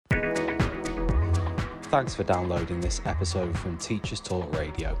Thanks for downloading this episode from Teachers Talk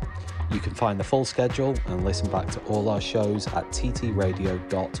Radio. You can find the full schedule and listen back to all our shows at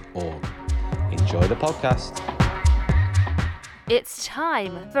ttradio.org. Enjoy the podcast. It's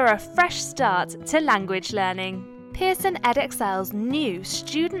time for a fresh start to language learning. Pearson EdXL's new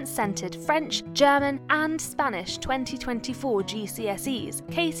student-centred French, German and Spanish 2024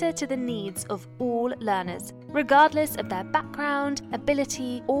 GCSEs cater to the needs of all learners, regardless of their background,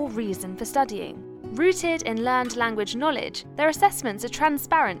 ability or reason for studying. Rooted in learned language knowledge, their assessments are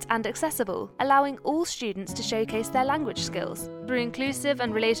transparent and accessible, allowing all students to showcase their language skills. Through inclusive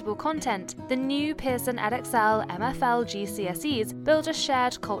and relatable content, the new Pearson EdXL MFL GCSEs build a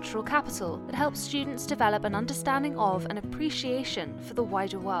shared cultural capital that helps students develop an understanding of and appreciation for the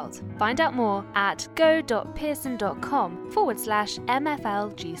wider world. Find out more at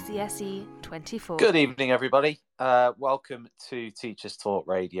go.pearson.com/MFL GCSE 24. Good evening, everybody. Welcome to Teachers Talk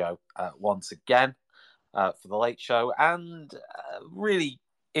Radio once again for the late show, and a really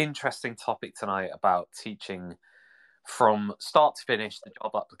interesting topic tonight about teaching from start to finish, the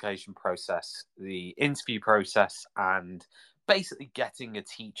job application process, the interview process, and basically getting a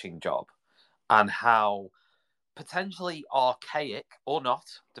teaching job, and how potentially archaic or not,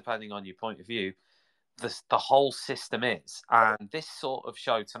 depending on your point of view, the whole system is. And this sort of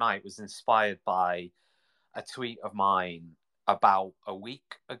show tonight was inspired by a tweet of mine about a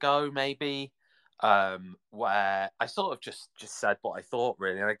week ago, maybe, where I sort of just said what I thought,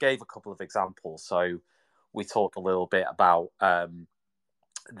 really, and I gave a couple of examples. So we talked a little bit about the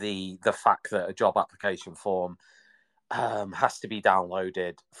fact that a job application form has to be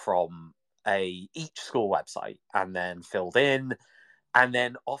downloaded from each school website and then filled in, and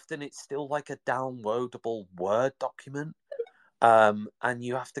then often it's still like a downloadable Word document. And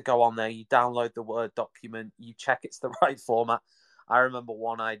you have to go on there, you download the Word document, you check it's the right format. I remember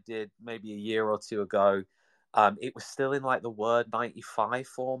one I did maybe a year or two ago. It was still in like the Word 95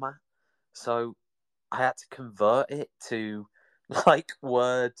 format. So I had to convert it to like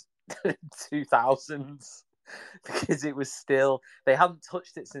Word 2000s because it was still, they hadn't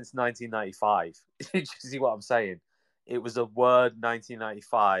touched it since 1995. You see what I'm saying? It was a Word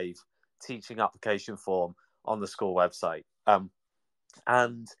 1995 teaching application form on the school website.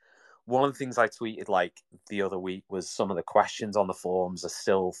 And one of the things I tweeted like the other week was some of the questions on the forms are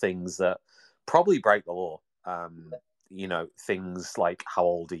still things that probably break the law. You know, things like how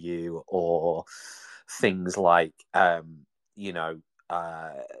old are you, or things like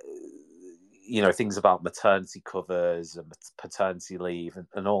things about maternity covers and paternity leave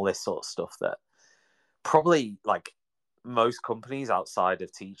and all this sort of stuff that probably like most companies outside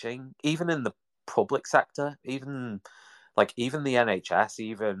of teaching, even in the public sector, even the NHS,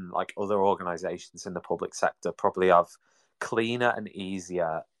 even like other organizations in the public sector probably have cleaner and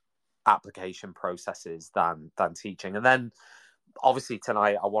easier application processes than teaching. And then obviously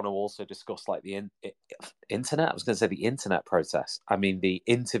tonight I want to also discuss like the internet. I was going to say the internet process. I mean the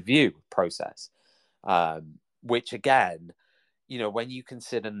interview process, which again, you know, when you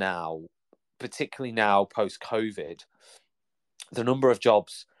consider now, particularly now post-COVID, the number of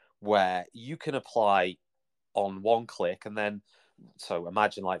jobs where you can apply on one click, and then, so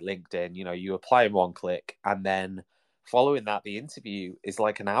imagine like LinkedIn, you know, you apply in one click, and then following that, the interview is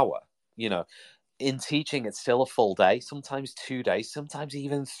like an hour. You know, in teaching, it's still a full day, sometimes 2 days, sometimes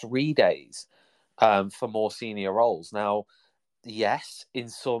even 3 days for more senior roles. Now, yes, in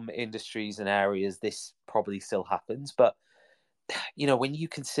some industries and areas, this probably still happens, but, you know, when you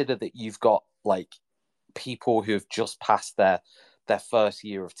consider that you've got like people who have just passed their first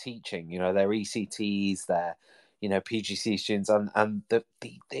year of teaching, you know, their ECTs, their, you know, PGC students, and it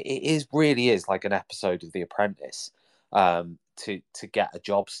really is like an episode of The Apprentice to get a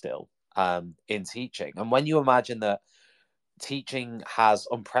job still in teaching. And when you imagine that teaching has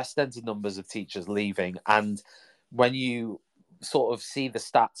unprecedented numbers of teachers leaving, and when you sort of see the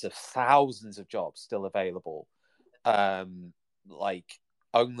stats of thousands of jobs still available, like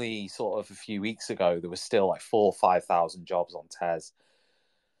only sort of a few weeks ago, there was still like 4,000 or 5,000 jobs on TES.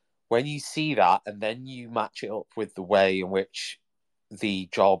 When you see that, and then you match it up with the way in which the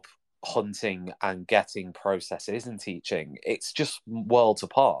job hunting and getting process is in teaching, it's just worlds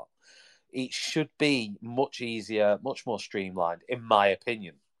apart. It should be much easier, much more streamlined, in my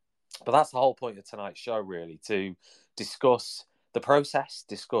opinion. But that's the whole point of tonight's show, really, to discuss the process,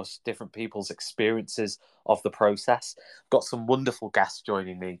 discuss different people's experiences of the process. I've got some wonderful guests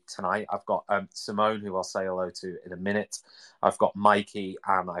joining me tonight. I've got Simone, who I'll say hello to in a minute. I've got Mikey,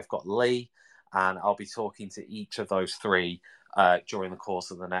 and I've got Lee, and I'll be talking to each of those three during the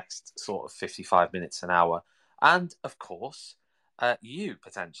course of the next sort of 55 minutes, an hour. And, of course, you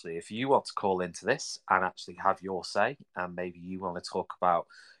potentially, if you want to call into this and actually have your say, and maybe you want to talk about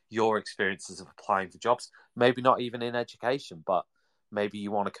your experiences of applying for jobs, maybe not even in education, but maybe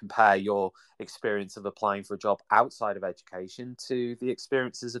you want to compare your experience of applying for a job outside of education to the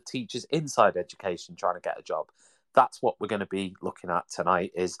experiences of teachers inside education trying to get a job. That's what we're going to be looking at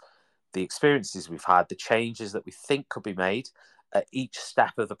tonight, is the experiences we've had, the changes that we think could be made at each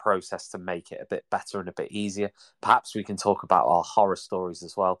step of the process to make it a bit better and a bit easier. Perhaps we can talk about our horror stories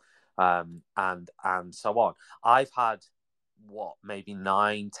as well, and so on. I've had maybe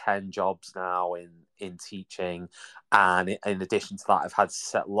 9-10 jobs now in teaching, and in addition to that, I've had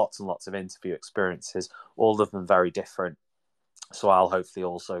lots and lots of interview experiences, all of them very different. So I'll hopefully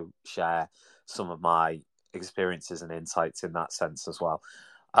also share some of my experiences and insights in that sense as well.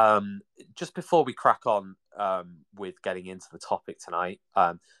 Just before we crack on with getting into the topic tonight,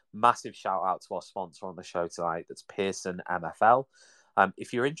 massive shout out to our sponsor on the show tonight, that's Pearson MFL.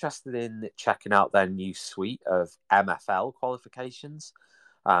 If you're interested in checking out their new suite of MFL qualifications,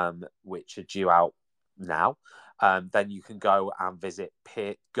 which are due out now, then you can go and visit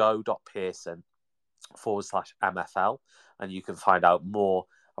go.pearson.com/MFL, and you can find out more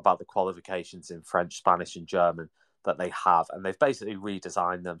about the qualifications in French, Spanish, and German that they have. And they've basically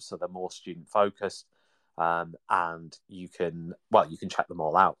redesigned them so they're more student focused. And you can check them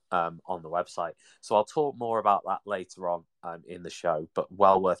all out on the website. So I'll talk more about that later on in the show, but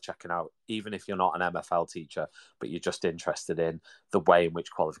well worth checking out, even if you're not an MFL teacher, but you're just interested in the way in which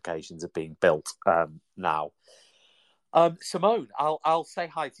qualifications are being built now. Simone, I'll say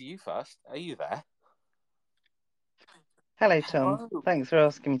hi to you first. Are you there? Hello, Tom. Hello. Thanks for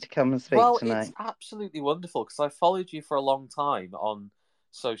asking me to come and speak tonight. It's absolutely wonderful, because I followed you for a long time on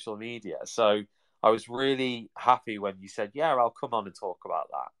social media. So I was really happy when you said, yeah, I'll come on and talk about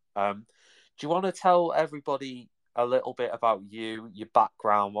that. Do you want to tell everybody a little bit about you, your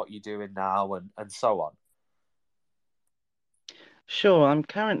background, what you're doing now, and so on? Sure. I'm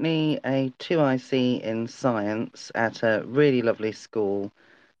currently a 2IC in science at a really lovely school.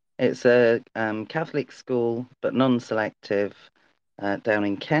 It's a Catholic school, but non-selective, down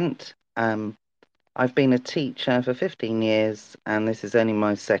in Kent. I've been a teacher for 15 years, and this is only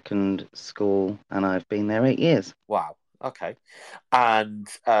my second school, and I've been there 8 years. Wow. Okay. And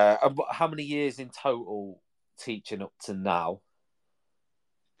how many years in total teaching up to now?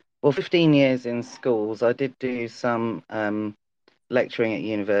 Well, 15 years in schools. I did do some lecturing at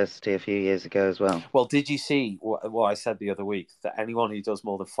university a few years ago as well. Well, did you see what I said the other week, that anyone who does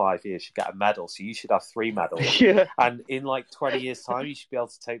more than 5 years should get a medal? So you should have 3 medals. Yeah. And in like 20 years' time, you should be able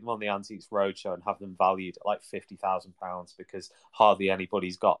to take them on the Antiques Roadshow and have them valued at like £50,000, because hardly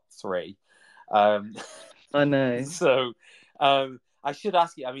anybody's got 3. I know. So I should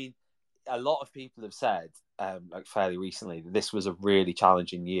ask you, I mean, a lot of people have said, like fairly recently, that this was a really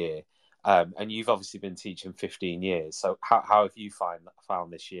challenging year. And you've obviously been teaching 15 years. So how have you found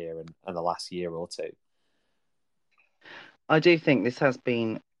this year and the last year or two? I do think this has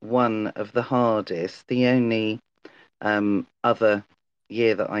been one of the hardest. The only other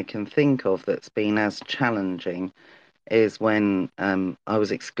year that I can think of that's been as challenging is when I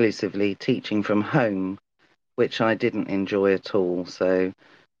was exclusively teaching from home, which I didn't enjoy at all. So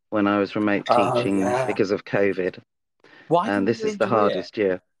when I was remote teaching because of COVID, this is the hardest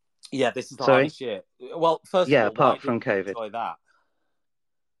year. Yeah, this is the hardest year. Well, first of all, apart from COVID, enjoy that.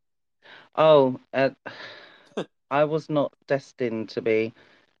 Oh, I was not destined to be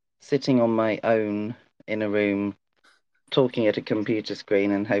sitting on my own in a room, talking at a computer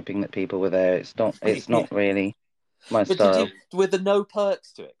screen and hoping that people were there. It's not really my style. With the no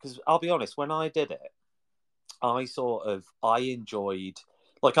perks to it? Because I'll be honest, when I did it, I enjoyed,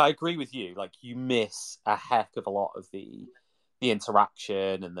 like, I agree with you, like, you miss a heck of a lot of the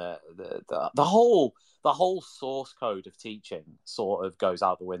interaction, and the whole source code of teaching sort of goes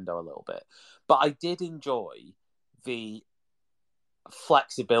out the window a little bit. But I did enjoy the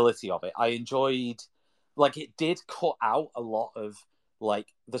flexibility of it. I enjoyed, like, it did cut out a lot of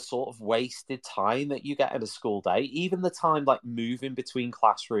like the sort of wasted time that you get in a school day, even the time like moving between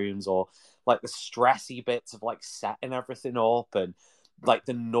classrooms, or like the stressy bits of like setting everything up, and like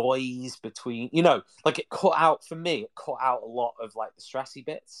the noise between, like it cut out a lot of like the stressy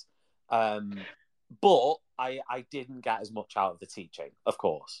bits. But I didn't get as much out of the teaching, of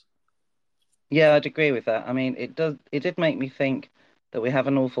course. Yeah, I'd agree with that. I mean, it did make me think that we have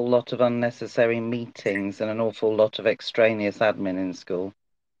an awful lot of unnecessary meetings and an awful lot of extraneous admin in school.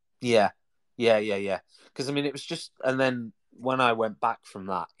 Yeah. Because I mean, it was just, and then when I went back from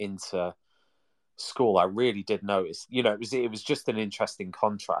that into school, I really did notice, it was just an interesting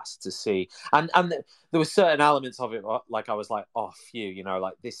contrast to see. And there were certain elements of it, like I was like, oh, phew,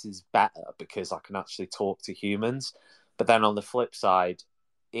 like this is better because I can actually talk to humans. But then on the flip side,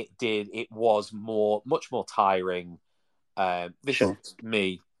 it was much more tiring. This Sure. is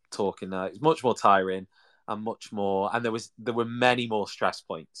me talking now. It's much more tiring and much more, and there were many more stress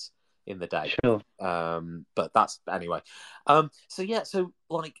points in the day. Sure. But that's anyway. So yeah, so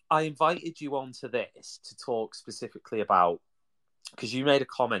like I invited you onto this to talk specifically about, because you made a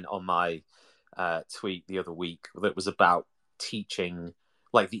comment on my tweet the other week that was about teaching,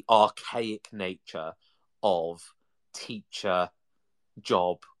 like the archaic nature of teacher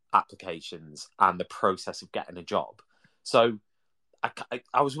job applications and the process of getting a job. So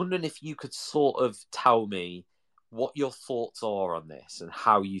I was wondering if you could sort of tell me what your thoughts are on this and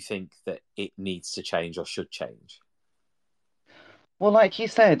how you think that it needs to change or should change. Well, like you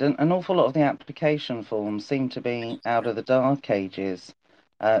said, an awful lot of the application forms seem to be out of the dark ages.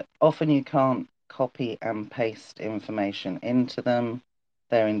 Often you can't copy and paste information into them.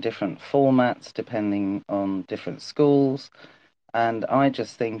 They're in different formats depending on different schools. And I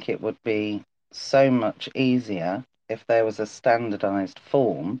just think it would be so much easier if there was a standardized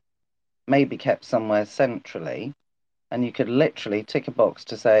form, maybe kept somewhere centrally, and you could literally tick a box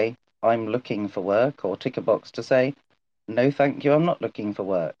to say, I'm looking for work, or tick a box to say, no, thank you, I'm not looking for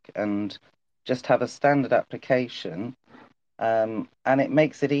work, and just have a standard application. And it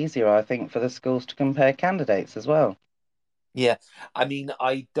makes it easier, I think, for the schools to compare candidates as well. Yeah, I mean,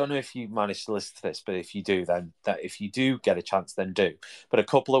 I don't know if you managed to listen to this, but if you do, then if you do get a chance, then do. But a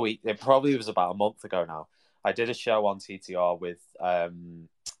couple of weeks, it probably was about a month ago now, I did a show on TTR with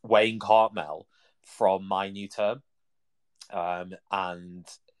Wayne Cartmel from My New Term. And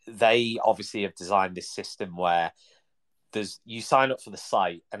they obviously have designed this system where you sign up for the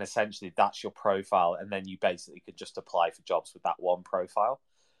site and essentially that's your profile, and then you basically could just apply for jobs with that one profile.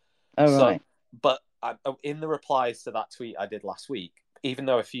 Oh, So, right. but in the replies to that tweet I did last week, even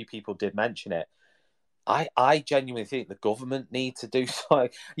though a few people did mention it, I genuinely think the government need to do something.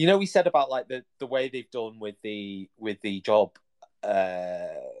 We said about like the way they've done with the job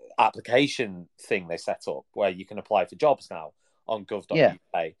application thing they set up, where you can apply for jobs now on Yeah,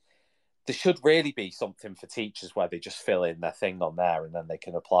 gov.uk. There should really be something for teachers where they just fill in their thing on there, and then they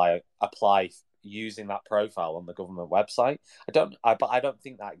can apply using that profile on the government website. But I don't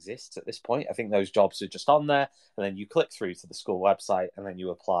think that exists at this point. I think those jobs are just on there, and then you click through to the school website, and then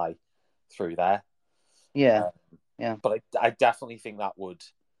you apply through there. yeah, yeah. But I definitely think that would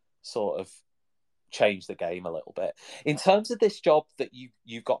sort of change the game a little bit. In terms of this job that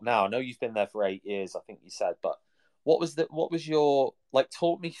you've got now, I know you've been there for 8 years, I think you said, but what was your, like,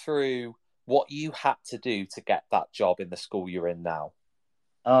 talk me through what you had to do to get that job in the school you're in now.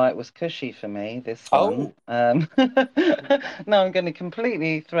 Oh, it was cushy for me, this one. Oh, No, I'm going to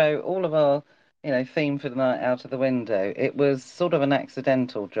completely throw all of our, theme for the night out of the window. It was sort of an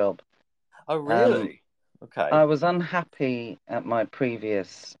accidental job. oh, Um, really? Okay. I was unhappy at my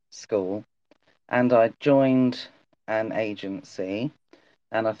previous school, and I joined an agency,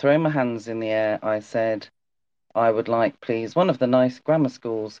 and I threw my hands in the air. I said, I would like, please, one of the nice grammar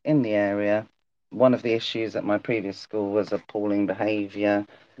schools in the area. One of the issues at my previous school was appalling behaviour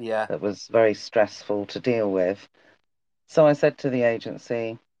Yeah, that was very stressful to deal with. So I said to the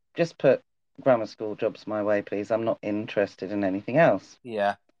agency, just put grammar school jobs my way, please. I'm not interested in anything else.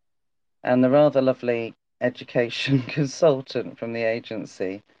 yeah, And the rather lovely education consultant from the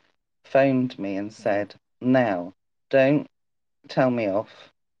agency phoned me and mm, said, now, don't tell me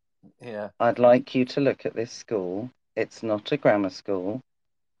off. yeah, I'd like you to look at this school. It's not a grammar school,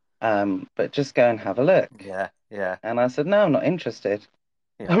 but just go and have a look. yeah, yeah, And I said, no, I'm not interested.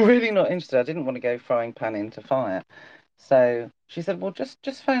 yeah, I'm really not interested. I didn't want to go frying pan into fire. So she said, well,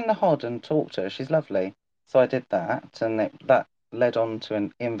 just phone the Hod and talk to her. She's lovely. So I did that, and that led on to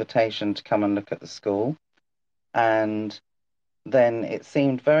an invitation to come and look at the school. And then it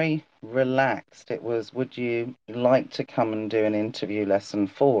seemed very relaxed. It was, would you like to come and do an interview lesson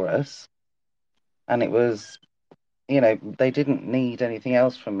for us? And it was, they didn't need anything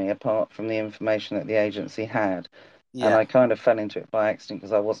else from me apart from the information that the agency had. And yeah, I kind of fell into it by accident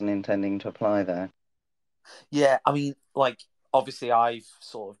because I wasn't intending to apply there. yeah. I mean, like, obviously, I've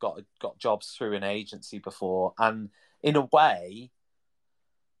sort of got jobs through an agency before, and in a way,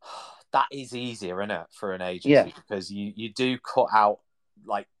 that is easier, isn't it, for an Yeah. agency, because you do cut out,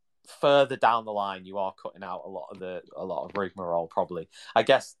 like, further down the line you are cutting out a lot of rigmarole. Probably, I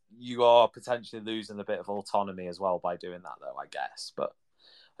guess you are potentially losing a bit of autonomy as well by doing that, though, I guess, but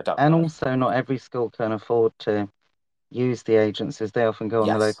I don't And know. also, not every school can afford to use the agencies. They often go on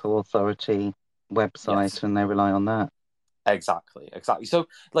the Yes, local authority website and they rely on that. Exactly. So,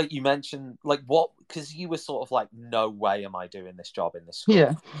 like you mentioned, like what? Because you were sort of like, no way am I doing this job in this school.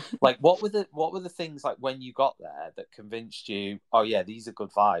 Yeah. Like, what were the things like when you got there that convinced you? Oh yeah, these are good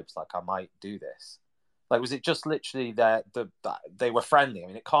vibes. Like, I might do this. Like, was it just literally that they were friendly? I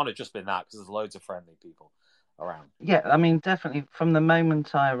mean, it can't have just been that, because there's loads of friendly people around. Yeah, I mean, definitely from the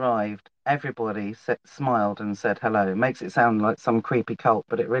moment I arrived, everybody smiled and said hello. It makes it sound like some creepy cult,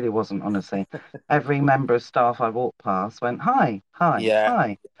 but it really wasn't, honestly. Every member of staff I walked past went, hi, hi, Yeah,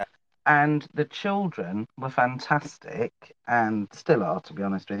 hi. And the children were fantastic and still are, to be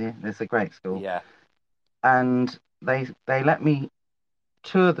honest with you. It's a great school. yeah, And they let me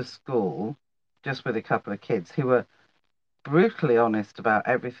tour the school just with a couple of kids who were brutally honest about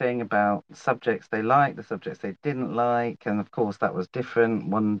everything, about subjects they liked, the subjects they didn't like, and of course that was different.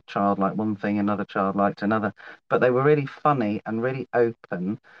 One child liked one thing, another child liked another, but they were really funny and really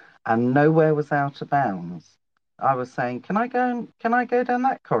open, and nowhere was out of bounds. I was saying, can I go down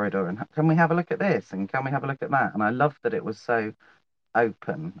that corridor and can we have a look at this and can we have a look at that? And I loved that it was so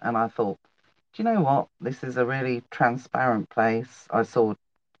open, and I thought, do you know what? This is a really transparent place. I saw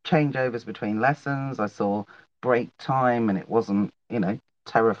changeovers between lessons. I saw break time, and it wasn't,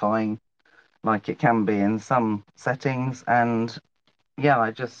 terrifying like it can be in some settings. And yeah, I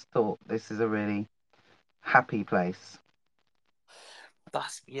just thought this is a really happy place.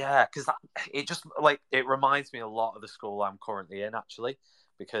 because it just like it reminds me a lot of the school I'm currently in, actually,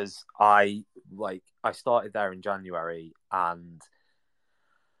 because I started there in January, and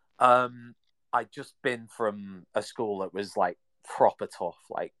I'd just been from a school that was like proper tough,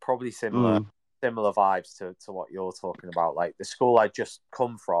 like probably similar vibes to what you're talking about. Like the school I just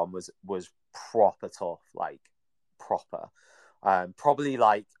come from was proper tough, like proper. Probably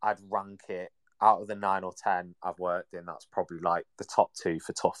like I'd rank it out of the 9 or 10 I've worked in. That's probably like the top 2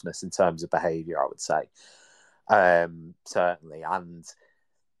 for toughness in terms of behaviour, I would say. Certainly. And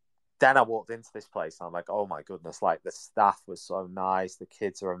then I walked into this place and I'm like, oh my goodness, like the staff was so nice, the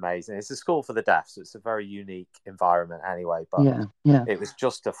kids are amazing. It's a school for the deaf, so it's a very unique environment anyway. But Yeah. it was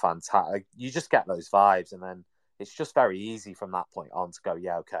just a fantastic. You just get those vibes, and then it's just very easy from that point on to go,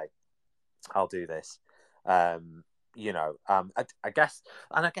 yeah, okay, I'll do this. I guess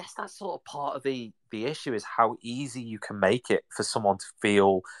that's sort of part of the issue, is how easy you can make it for someone to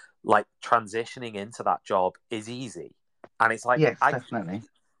feel like transitioning into that job is easy, and it's like, Yes, definitely.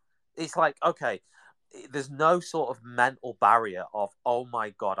 It's like, okay, there's no sort of mental barrier of, oh my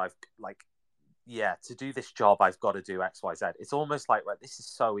god, I've like, yeah, to do this job I've got to do XYZ. It's almost like, right, this is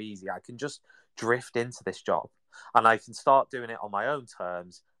so easy, I can just drift into this job and I can start doing it on my own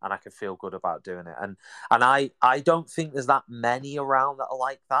terms, and I can feel good about doing it. And I don't think there's that many around that are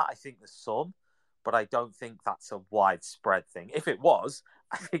like that. I think there's some, but I don't think that's a widespread thing. If it was,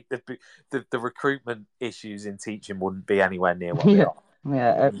 I think the recruitment issues in teaching wouldn't be anywhere near what they are.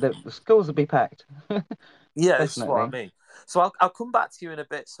 Yeah, the schools will be packed. Yeah, this is what I Definitely. mean. So I'll come back to you in a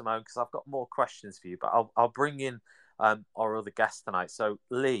bit, Simone, because I've got more questions for you. But I'll bring in our other guest tonight. So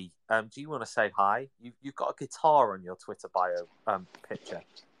Lee, do you want to say hi? You've got a guitar on your Twitter bio picture.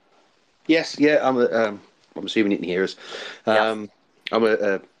 Yes, yeah. I'm assuming you can hear us. Yeah. I'm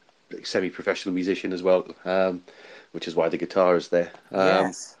a semi-professional musician as well, which is why the guitar is there.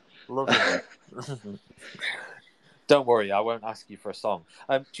 Yes, lovely. Don't worry, I won't ask you for a song.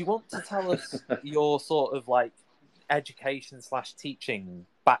 Do you want to tell us your sort of like education/teaching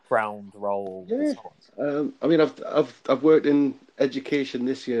background role? Yeah. I mean, I've worked in education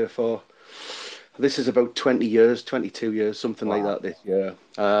this year for. This is about 20 years, 22 years, something like that this year.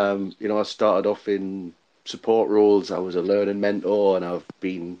 I started off in support roles. I was a learning mentor, and I've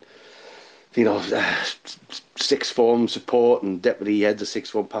been, sixth form support and deputy heads of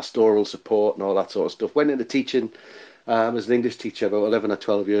sixth form pastoral support and all that sort of stuff. Went into teaching as an English teacher about 11 or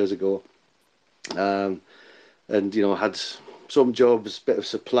 12 years ago. And, had some jobs, bit of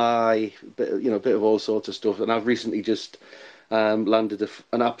supply, bit of all sorts of stuff. And I've recently just landed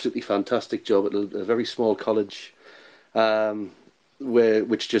an absolutely fantastic job at a very small college,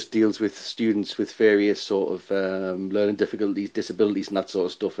 which just deals with students with various sort of learning difficulties, disabilities, and that sort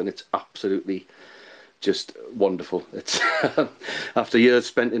of stuff. And it's absolutely just wonderful. It's after years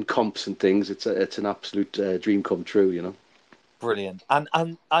spent in comps and things, it's an absolute dream come true. Brilliant. And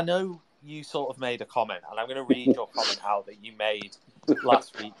I know you sort of made a comment, and I'm going to read your comment out that you made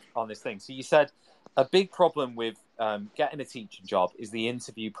last week on this thing. So you said a big problem with getting a teaching job is the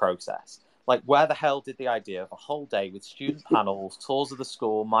interview process. Like, where the hell did the idea of a whole day with student panels, tours of the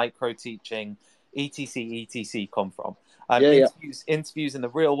school, micro teaching, etc., come from? Yeah, yeah. Interviews in the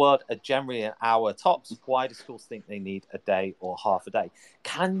real world are generally an hour tops. Why do schools think they need a day or half a day?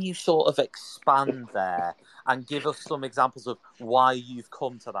 Can you sort of expand there and give us some examples of why you've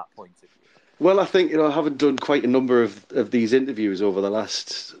come to that point of view? Well, I think, having done quite a number of these interviews over the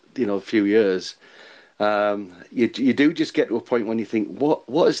last, few years, you do just get to a point when you think,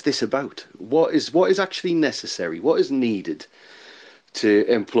 what is this about? What is actually necessary? What is needed to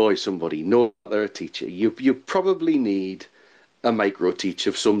employ somebody? No matter a teacher, you probably need a micro teach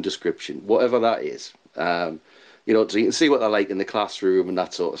of some description, whatever that is. So you can see what they're like in the classroom and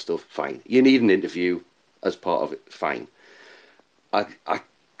that sort of stuff. Fine. You need an interview as part of it. Fine. I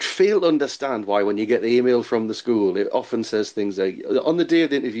fail to understand why when you get the email from the school, it often says things like, on the day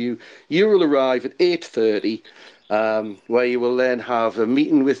of the interview, you will arrive at 8:30, where you will then have a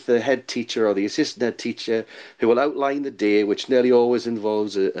meeting with the head teacher or the assistant head teacher who will outline the day, which nearly always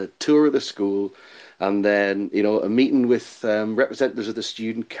involves a tour of the school, and then, a meeting with representatives of the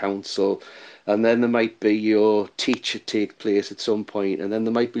student council, and then there might be your teacher take place at some point, and then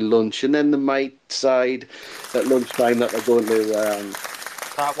there might be lunch, and then they might decide at lunchtime that they're going to...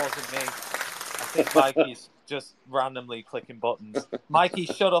 That wasn't me. I think Mikey's just randomly clicking buttons. Mikey,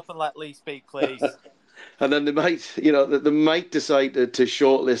 shut up and let Lee speak, please. And then they might decide to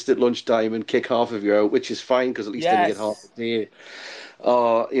shortlist at lunchtime and kick half of you out, which is fine because at least then you get half a day.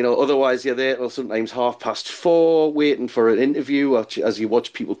 Or, otherwise you're there till sometimes 4:30, waiting for an interview as you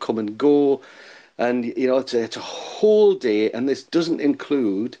watch people come and go. And, it's a whole day, and this doesn't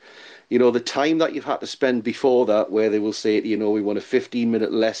include, the time that you've had to spend before that, where they will say, we want a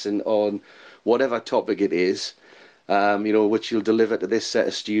 15-minute lesson on whatever topic it is, which you'll deliver to this set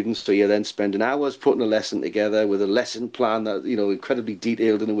of students. So you're then spending hours putting a lesson together with a lesson plan that, incredibly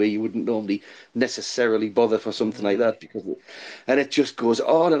detailed in a way you wouldn't normally necessarily bother for something like that. And it just goes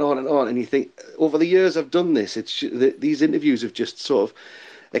on and on and on. And you think, over the years I've done this, these interviews have just sort of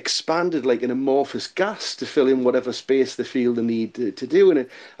expanded like an amorphous gas to fill in whatever space they feel the need to do. And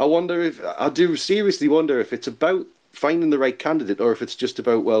I do seriously wonder if it's about finding the right candidate, or if it's just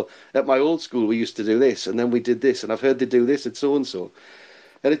about, well, at my old school we used to do this, and then we did this, and I've heard they do this at so and so,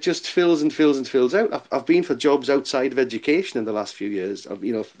 and it just fills and fills and fills out. I've been for jobs outside of education in the last few years.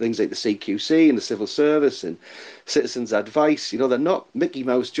 Things like the CQC and the civil service and citizens advice. They're not Mickey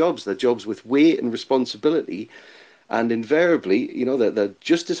Mouse jobs. They're jobs with weight and responsibility. And invariably, they're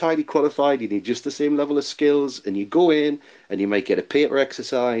just as highly qualified. You need just the same level of skills. And you go in and you might get a paper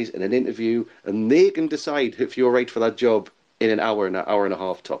exercise and an interview, and they can decide if you're right for that job in an hour and a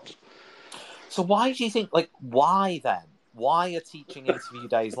half tops. So why do you think, why then? Why are teaching interview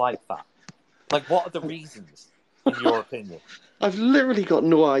days like that? What are the reasons, in your opinion? I've literally got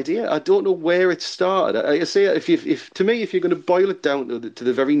no idea. I don't know where it started. I say, if you're going to boil it down to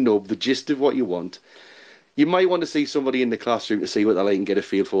the very nub, the gist of what you want, you might want to see somebody in the classroom to see what they're like and get a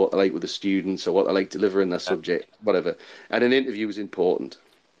feel for what they're like with the students or what they're like delivering their subject, whatever. And an interview is important.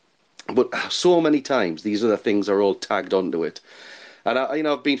 But so many times, these other things are all tagged onto it. And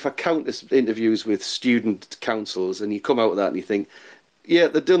I've been for countless interviews with student councils, and you come out of that and you think, yeah,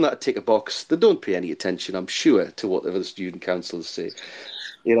 they're doing that to tick a box. They don't pay any attention, I'm sure, to whatever the student councils say.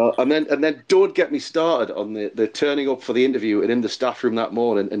 And then don't get me started on the turning up for the interview and in the staff room that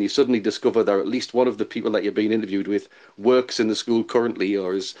morning, and you suddenly discover that at least one of the people that you're being interviewed with works in the school currently,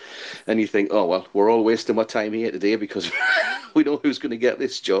 and you think, oh well, we're all wasting our time here today because we know who's going to get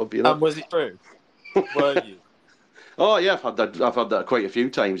this job. And was it true? Were you? Oh yeah, I've had that quite a few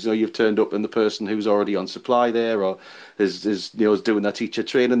times. You've turned up and the person who's already on supply there, or is doing their teacher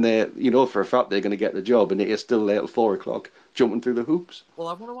training there, for a fact they're going to get the job, and you're still there at 4:00 jumping through the hoops. Well,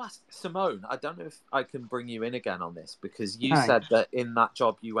 I want to ask Simone. I don't know if I can bring you in again on this, because you said that in that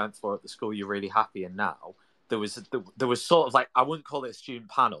job you went for at the school you're really happy in now, there was sort of I wouldn't call it a student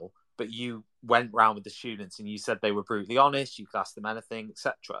panel, but you went round with the students and you said they were brutally honest. You could ask them anything,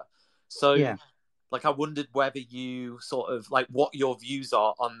 etc. So. Yeah. I wondered whether you sort of what your views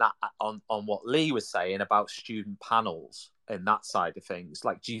are on that, on what Lee was saying about student panels and that side of things.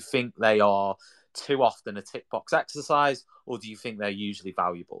 Do you think they are too often a tick box exercise, or do you think they're usually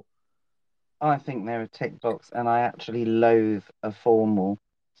valuable? I think they're a tick box, and I actually loathe a formal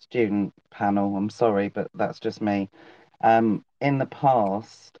student panel. I'm sorry, but that's just me. In the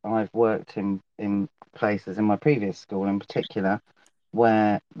past, I've worked in places, in my previous school in particular,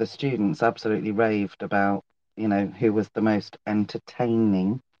 where the students absolutely raved about, who was the most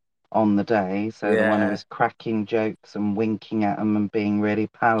entertaining on the day. So the one who was cracking jokes and winking at them and being really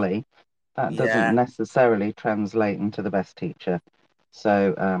pally, that doesn't necessarily translate into the best teacher.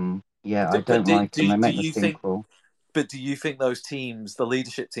 So, I don't like them. They make the seem cruel. But do you think those teams, the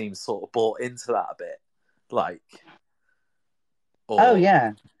leadership teams, sort of bought into that a bit? Oh Or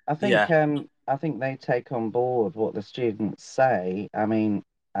yeah, yeah, I think they take on board what the students say. I mean,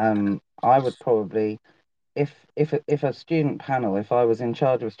 I would probably if a student panel, if I was in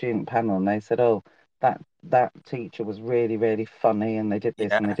charge of a student panel and they said, "Oh, that teacher was really really funny and they did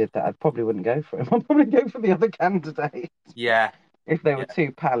this and they yeah, did that," I probably wouldn't go for him. I'd probably go for the other candidate yeah, if they were yeah,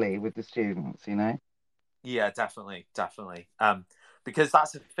 too pally with the students, you know? yeah, definitely, definitely. Because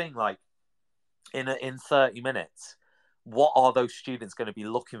that's the thing. Like in 30 minutes, what are those students going to be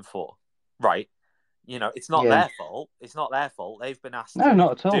looking for, right? It's not Yeah. their fault. It's not their fault. They've been asked No, to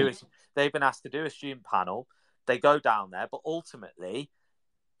not at all. do. They've been asked to do a student panel. They go down there, but ultimately,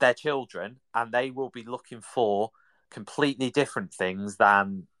 they're children, and they will be looking for completely different things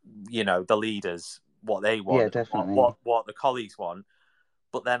than the leaders, what they Yeah, want, definitely. what the colleagues want.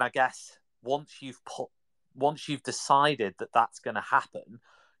 But then I guess once you've decided that that's going to happen,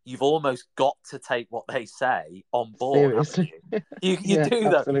 you've almost got to take what they say on board, haven't Seriously. you? You Yeah, do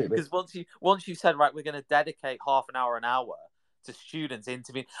though, absolutely. because once you've said, right, we're going to dedicate half an hour to students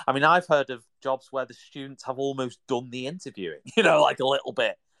interviewing. I mean, I've heard of jobs where the students have almost done the interviewing, like a little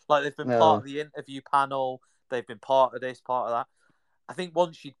bit, like they've been part No. of the interview panel, they've been part of this, part of that. I think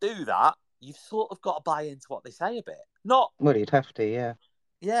once you do that, you've sort of got to buy into what they say a bit. Not, Well, you'd have to, yeah.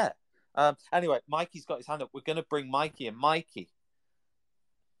 yeah. Anyway, Mikey's got his hand up. We're going to bring Mikey in. Mikey,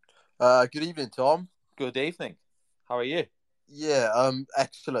 Good evening, Tom. good evening. How are you? Yeah,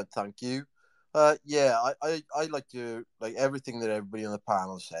 excellent, thank you. Yeah, I like to like everything that everybody on the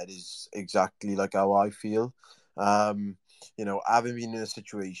panel said is exactly like how I feel. Having been in a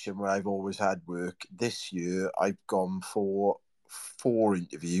situation where I've always had work, this year I've gone for 4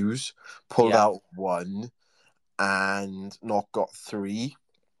 interviews, pulled Yeah. out one, and not got three.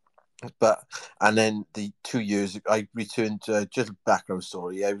 And then the 2 years I returned to just a background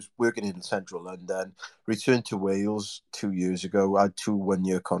story. I was working in central London, returned to Wales 2 years ago. I had 2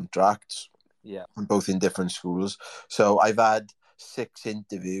 1-year contracts, Yeah. both in different schools. So I've had 6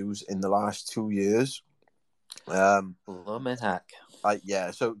 interviews in the last 2 years. Blooming heck.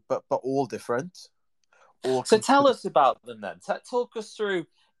 But all different. All So tell complete. us about them then. Talk us through,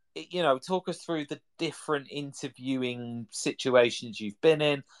 talk us through the different interviewing situations you've been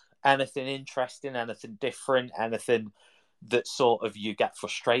in. Anything interesting, anything different, anything that sort of you get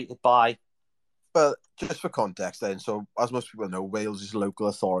frustrated by. But just for context then, so as most people know, Wales is a local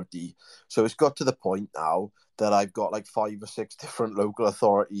authority. So it's got to the point now that I've got like 5 or 6 different local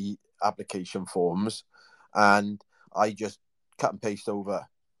authority application forms, and I just cut and paste over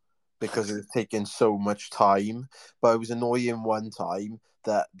because it was taking so much time. But it was annoying one time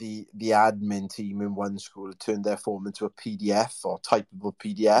that the admin team in one school had turned their form into a PDF or typable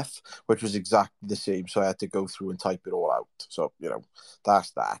PDF, which was exactly the same. So I had to go through and type it all out. So, that's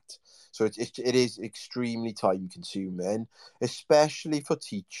that. So it is extremely time consuming, especially for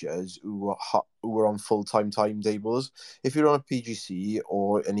teachers who are on full-time timetables. If you're on a PGC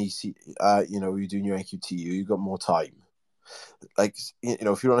or an EC, you're doing your NQTU, you've got more time. Like,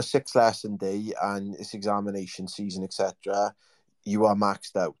 if you're on a 6-lesson day and it's examination season, etc., you are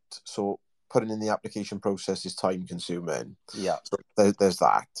maxed out. So putting in the application process is time consuming. Yeah. So there's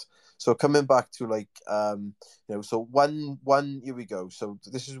that. So coming back to so one here we go. So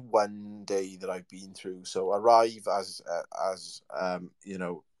this is one day that I've been through. So arrive as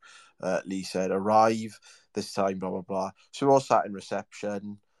Lee said, arrive this time, blah blah blah. So we're all sat in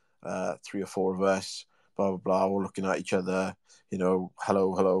reception, 3 or 4 of us, blah blah blah, all looking at each other. Hello,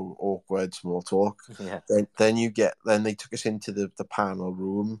 hello, awkward small talk. Yeah. Then they took us into the panel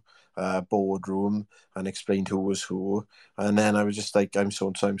room, boardroom, and explained who was who. And then I was just like, I'm so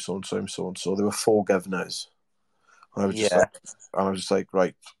and so, I'm so and so, I'm so and so. There were 4 governors. And I was just like,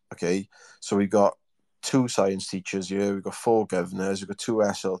 right, okay. So we got 2 science teachers here. We've got 4 governors. We've got 2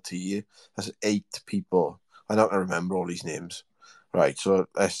 SLT. That's 8 people. I don't remember all these names. Right. So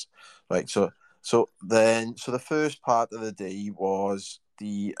the first part of the day was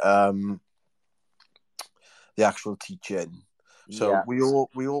the actual teaching. So we all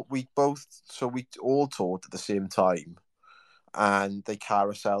taught at the same time, and they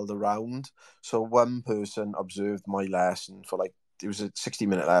carouselled around. So one person observed my lesson for it was a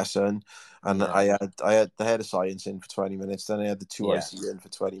 60-minute lesson, and I had the head of science in for 20 minutes. Then I had the 2 IC in for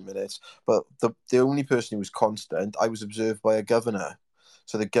 20 minutes. But the only person who was constant, I was observed by a governor.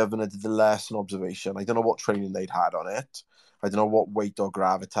 So the governor did the lesson observation. I don't know what training they'd had on it. I don't know what weight or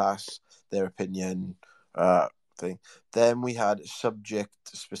gravitas their opinion thing. Then we had a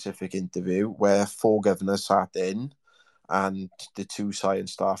subject-specific interview where 4 governors sat in, and the 2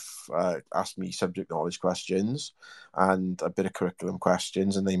 science staff asked me subject knowledge questions and a bit of curriculum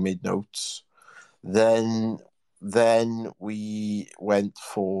questions, and they made notes. Then then we went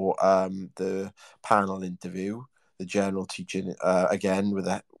for the panel interview, the general teaching again with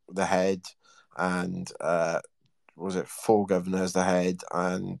the head and was it 4 governors, the head,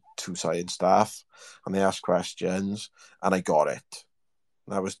 and 2 science staff, and they asked questions, and I got it.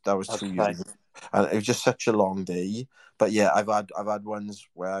 That was 2 years ago. And it was just such a long day. But yeah, I've had ones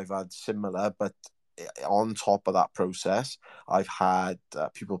where I've had similar, but on top of that process, I've had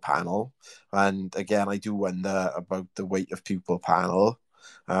pupil panel, and again, I do wonder about the weight of pupil panel.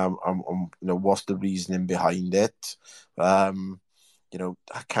 What's the reasoning behind it? Who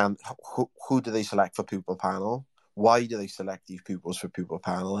do they select for pupil panel? Why do they select these pupils for pupil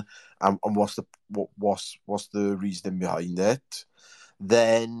panel? And what's the reasoning behind it?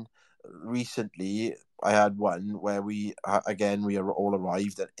 Then recently, I had one where we all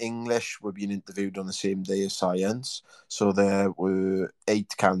arrived, and English were being interviewed on the same day as science. So there were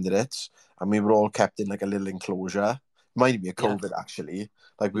 8 candidates, and we were all kept in like a little enclosure. Reminded me of COVID, actually.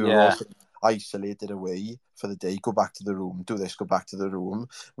 Like we were all isolated away for the day. Go back to the room. Do this. Go back to the room.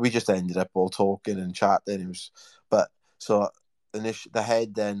 We just ended up all talking and chatting. The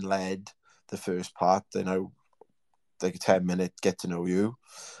head then led the first part. Like a 10-minute get to know you,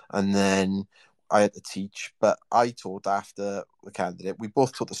 and then I had to teach, but I taught after the candidate. We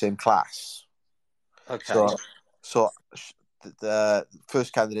both taught the same class. Okay. So the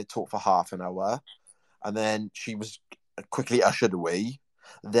first candidate taught for half an hour, and then she was quickly ushered away.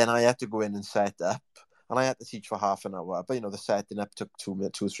 Then I had to go in and set up, and I had to teach for half an hour. But the setting up took 2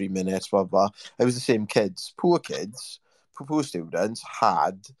 or 3 minutes. Blah blah. It was the same kids, poor students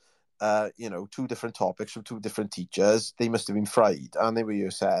had. 2 different topics from 2 different teachers. They must have been fried, and they were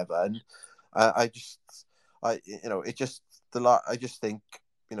year 7. I just think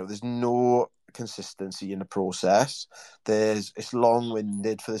there's no consistency in the process. It's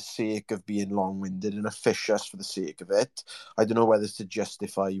long-winded for the sake of being long-winded and officious for the sake of it. I don't know whether it's to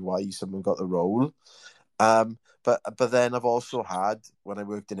justify why someone got the role. But then I've also had, when I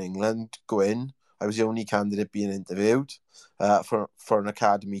worked in England, I was the only candidate being interviewed for an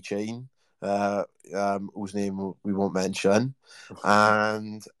academy chain, whose name we won't mention,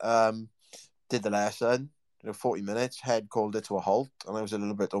 and did the lesson. 40 minutes. Head called it to a halt, and I was a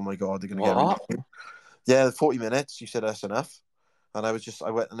little bit, oh my god, they're going to get me. Yeah, 40 minutes. You said that's enough, and I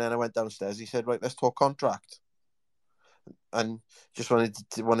went downstairs. He said, right, let's talk contract. And just wanted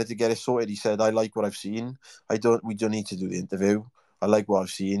to get it sorted. He said, I like what I've seen. We don't need to do the interview. I like what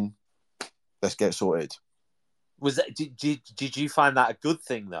I've seen. Let's get it sorted. Did you find that a good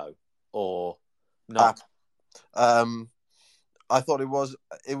thing though, or not? I thought it was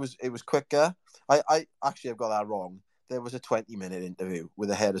quicker. I actually, I've got that wrong. There was a 20-minute interview with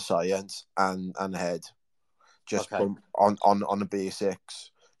the head of science and the head, just on the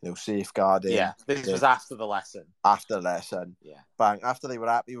basics, safeguarding. Yeah, this was after the lesson. After the lesson, yeah, bang. After they were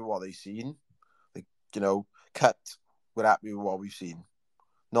happy with what they've seen, cut. We're happy with what we've seen.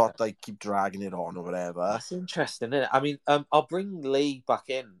 Not like keep dragging it on or whatever. That's interesting, isn't it? I mean, I'll bring Lee back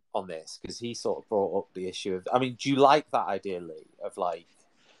in on this because he sort of brought up the issue of. I mean, do you like that idea, Lee, of like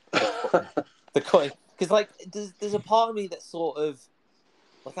the cutting? Because like, there's a part of me that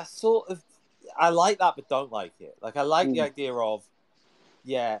I like that, but don't like it. Like, I like the idea of,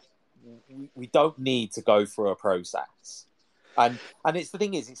 we don't need to go through a process, and it's the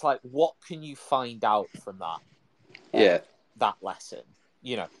thing is, it's like, what can you find out from that? That lesson.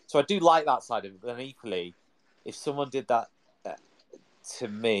 So I do like that side of it, but then equally, if someone did that to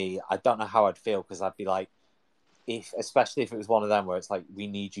me, I don't know how I'd feel, because I'd be like, especially if it was one of them where it's like, we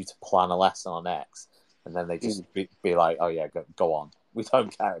need you to plan a lesson on X, and then they just be like, oh yeah, go on, we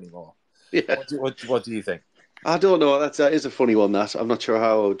don't care anymore. Yeah. What do you think? I don't know. That is a funny one. That I'm not sure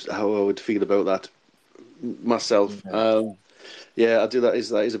how I would feel about that myself. I do. That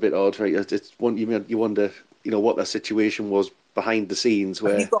is a bit odd, right? It's one you wonder, what that situation was behind the scenes.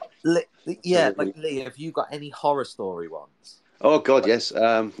 Where Lee, have you got any horror story ones? Oh God, yes.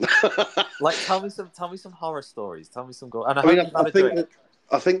 Like, tell me some horror stories. Tell me some go. And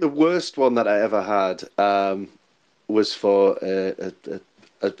I think the worst one that I ever had was for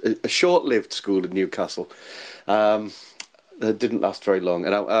a short-lived school in Newcastle. That didn't last very long,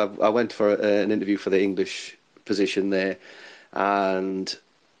 and I went for an interview for the English position there, and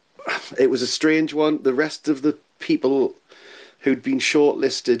it was a strange one. The rest of the people who'd been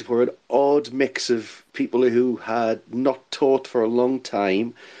shortlisted were an odd mix of people who had not taught for a long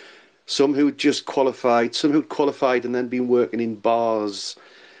time, some who'd just qualified, some who'd qualified and then been working in bars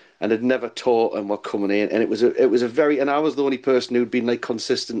and had never taught and were coming in. And it was a very, and I was the only person who'd been like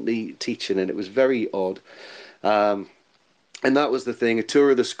consistently teaching, and it was very odd. And that was the thing, a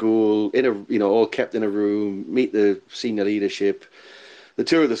tour of the school, all kept in a room, meet the senior leadership, the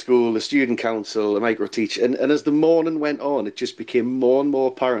tour of the school, the student council, the micro teach. And as the morning went on, it just became more and more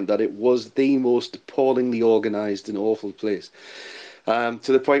apparent that it was the most appallingly organised and awful place. To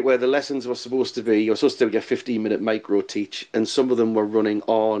the point where the lessons were supposed to be, you're supposed to get a 15-minute micro teach, and some of them were running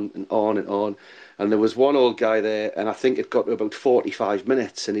on and on and on. And there was one old guy there, and I think it got to about 45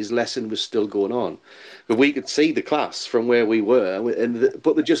 minutes, and his lesson was still going on. But we could see the class from where we were,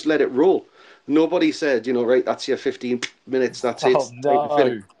 but they just let it roll. Nobody said, right, that's your 15 minutes, that's it. Oh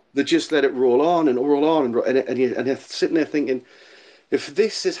no! They just let it roll on and roll on, and you're sitting there thinking, if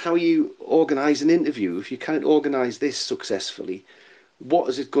this is how you organise an interview, if you can't organise this successfully, what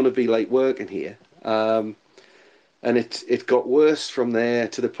is it going to be like working here? And it got worse from there,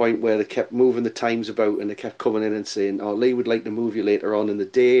 to the point where they kept moving the times about, and they kept coming in and saying, "Oh, Lee would like to move you later on in the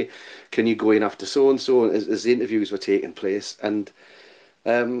day. Can you go in after so and so?" As the interviews were taking place, and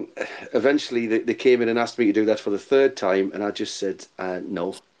eventually they came in and asked me to do that for the third time, and I just said,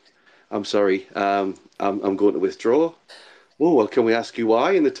 "No, I'm sorry. I'm going to withdraw." "Oh, well, can we ask you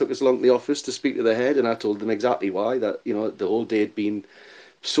why?" And they took us along to the office to speak to the head, and I told them exactly why. That the whole day had been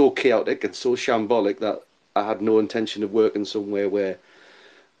so chaotic and so shambolic that I had no intention of working somewhere where,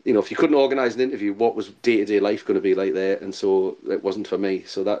 if you couldn't organise an interview, what was day-to-day life going to be like there? And so it wasn't for me.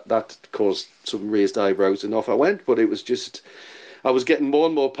 So that caused some raised eyebrows, and off I went. But it was just, I was getting more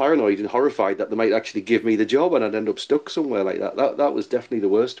and more paranoid and horrified that they might actually give me the job and I'd end up stuck somewhere like that. That was definitely the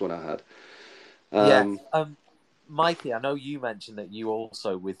worst one I had. Yeah. Mikey, I know you mentioned that you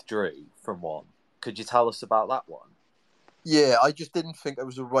also withdrew from one. Could you tell us about that one? Yeah, I just didn't think I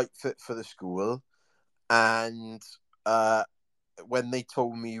was the right fit for the school. And when they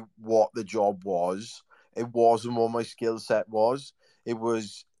told me what the job was, it wasn't what my skill set was. It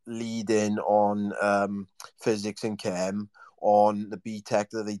was leading on physics and chem on the BTEC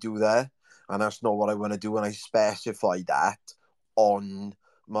that they do there. And that's not what I want to do. And I specified that on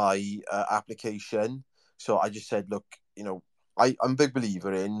my application. So I just said, look, I'm a big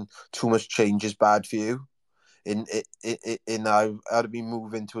believer in too much change is bad for you. In I'd be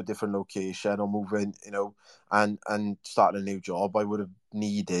moving to a different location or moving, and starting a new job, I would have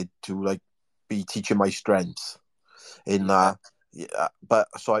needed to be teaching my strengths in that. Yeah, but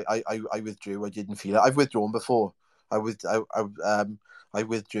so I withdrew. I didn't feel it. I've withdrawn before. I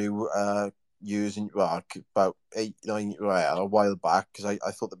withdrew years and about 8-9 a while back, because I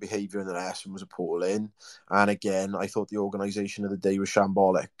thought the behaviour in the lesson was appalling, and again I thought the organisation of the day was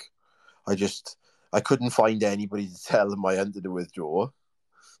shambolic. I couldn't find anybody to tell them I wanted to withdraw.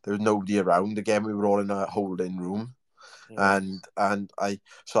 There was nobody around. Again, we were all in a holding room, and I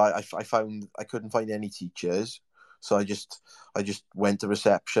found I couldn't find any teachers. So I just went to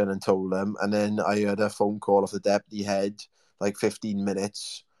reception and told them, and then I had a phone call off the deputy head 15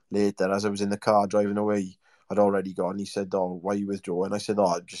 minutes later as I was in the car driving away. I'd already gone. He said, "Oh, why are you withdrawing?" I said, "Oh,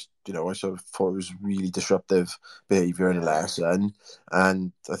 I sort of thought it was really disruptive behaviour in a lesson,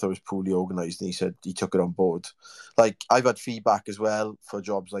 and I thought it was poorly organised." And he said he took it on board. I've had feedback as well for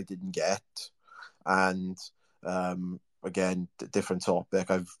jobs I didn't get, and again, different topic.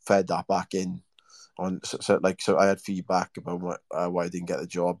 I've fed that back in on. So I had feedback about why I didn't get the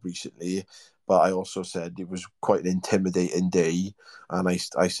job recently. But I also said it was quite an intimidating day, and I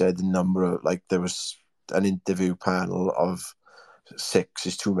said the number of there was an interview panel of 6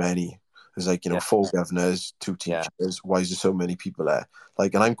 is too many. There's 4 governors, 2 teachers. Yeah. Why is there so many people there?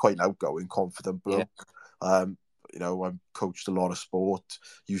 And I'm quite an outgoing, confident bloke. Yeah. I've coached a lot of sport,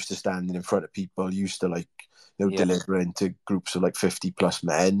 used to standing in front of people, used to delivering to groups of 50 plus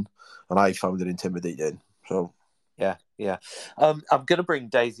men, and I found it intimidating. So yeah. I'm going to bring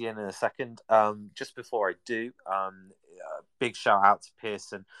Daisy in a second. Just before I do, big shout out to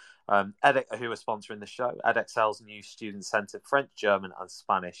Pearson. EdX, who are sponsoring the show. EdXL's new student-centered French, German, and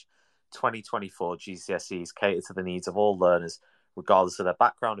Spanish 2024 GCSEs cater to the needs of all learners, regardless of their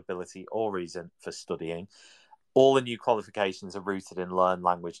background, ability, or reason for studying. All the new qualifications are rooted in learned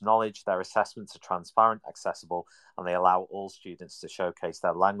language knowledge. Their assessments are transparent, accessible, and they allow all students to showcase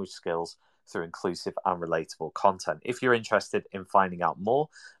their language skills through inclusive and relatable content. If you're interested in finding out more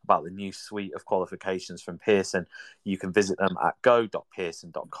about the new suite of qualifications from Pearson, you can visit them at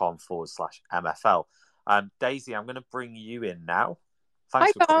go.pearson.com/MFL. Daisy, I'm going to bring you in now.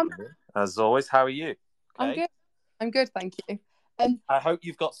 Thanks for coming in. As always, how are you? Okay. I'm good, thank you. I hope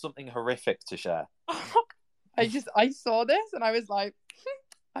you've got something horrific to share. I saw this and I was like,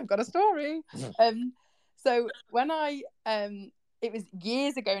 I've got a story. So when it was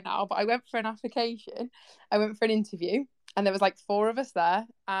years ago now, but I went for an application. I went for an interview, and there was 4 of us there,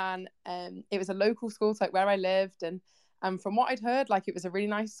 and it was a local school, where I lived, and And from what I'd heard, like, it was a really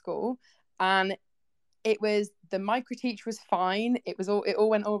nice school, and the micro teach was fine. It all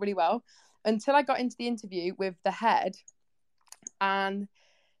went all really well until I got into the interview with the head, and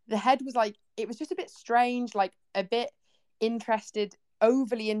the head was like, it was just a bit strange, like a bit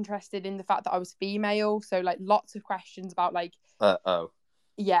overly interested in the fact that I was female. So like lots of questions about like,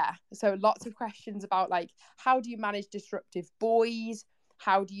 yeah. So lots of questions about like, how do you manage disruptive boys?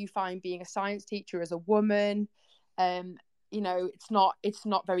 How do you find being a science teacher as a woman? It's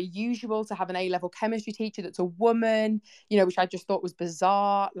not very usual to have an A-level chemistry teacher that's a woman, which I just thought was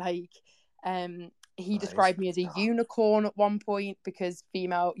bizarre. Like, he described me as a unicorn at one point because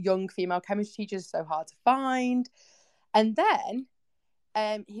young female chemistry teachers are so hard to find. And then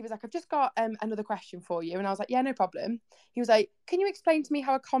he was like, I've just got another question for you. And I was like, yeah, no problem. He was like, can you explain to me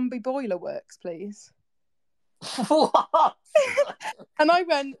how a combi boiler works, please? What? And I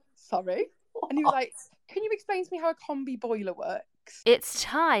went, sorry. And he was like, can you explain to me how a combi boiler works? It's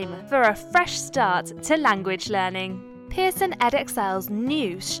time for a fresh start to language learning. Pearson EdXL's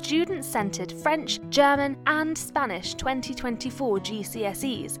new student-centred French, German and Spanish 2024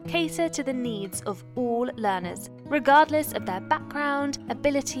 GCSEs cater to the needs of all learners, regardless of their background,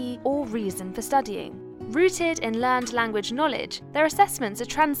 ability or reason for studying. Rooted in learned language knowledge, their assessments are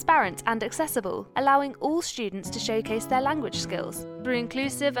transparent and accessible, allowing all students to showcase their language skills. Through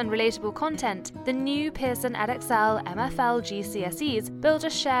inclusive and relatable content, the new Pearson EdXL MFL GCSEs build a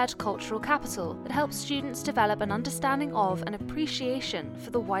shared cultural capital that helps students develop an understanding of and appreciation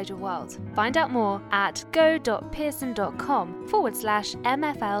for the wider world. Find out more at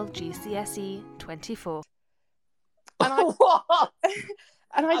go.pearson.com/MFL GCSE 24. What?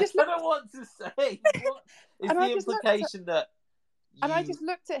 And I just don't know what to say. What is the implication that? And I just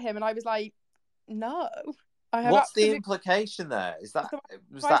looked at him and I was like, no. What's the implication there? Is that?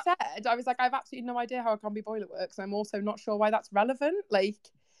 I said, I was like, I have absolutely no idea how a combi boiler works. I'm also not sure why that's relevant. Like,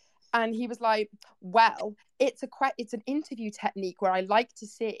 and he was like, well, it's an interview technique where I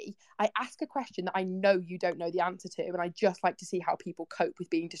ask a question that I know you don't know the answer to, and I just like to see how people cope with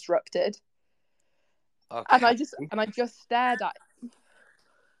being disrupted. Okay. And I just stared at him.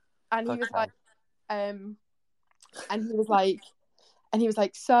 And he was like, and he was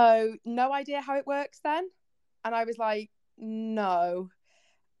like, so no idea how it works then? And I was like, no.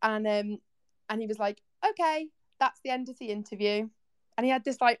 And he was like, okay, that's the end of the interview. And he had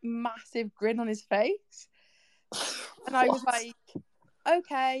this like massive grin on his face. And I was like,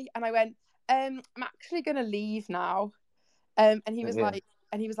 okay. And I went, I'm actually gonna leave now. And he was like,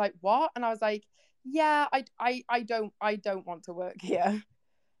 what? And I was like, yeah, I don't want to work here.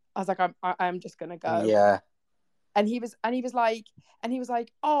 I was like, I'm just gonna go. Yeah. And he was like,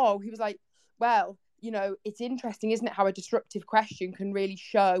 well, it's interesting, isn't it, how a disruptive question can really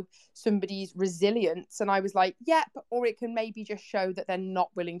show somebody's resilience. And I was like, yeah, or it can maybe just show that they're not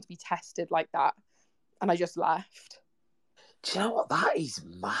willing to be tested like that. And I just left. Do you know what? That is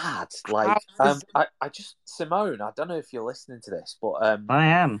mad. Like, Simone, I don't know if you're listening to this, but I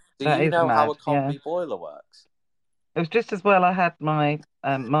am. Do you know how a combi boiler works? It was just as well I had my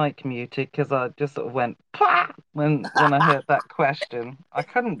mic muted because I just sort of went Pah! when I heard that question. I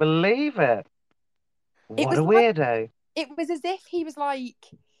couldn't believe it. What a weirdo! It was as if he was like,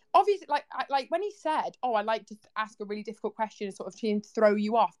 obviously, like when he said, "Oh, I like to ask a really difficult question and sort of try and throw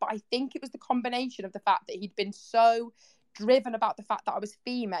you off," but I think it was the combination of the fact that he'd been so driven about the fact that I was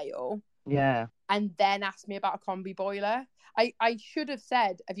female, and then asked me about a combi boiler. I should have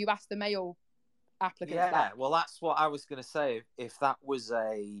said, "Have you asked the male applicants?" Yeah, well, that's what I was going to say. If that was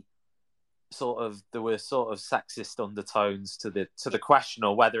there were sort of sexist undertones to the question,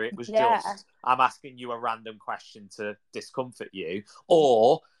 or whether it was just I'm asking you a random question to discomfort you,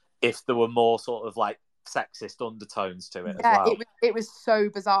 or if there were more sort of like sexist undertones to it as well. It was so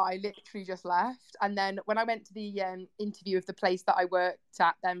bizarre. I literally just left, and then when I went to the interview of the place that I worked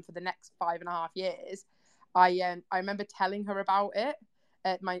at then for the next 5.5 years, I remember telling her about it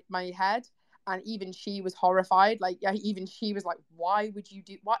at my head. And even she was horrified. Like, even she was like, why would you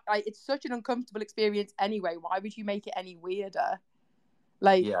do what? Like, it's such an uncomfortable experience anyway. Why would you make it any weirder?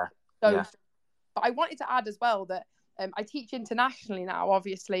 Like, But I wanted to add as well that I teach internationally now,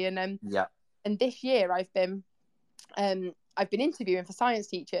 obviously. And and this year I've been interviewing for science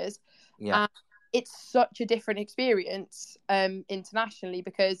teachers. Yeah. And it's such a different experience internationally,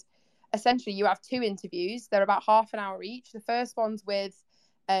 because essentially you have 2 interviews. They're about half an hour each. The first one's with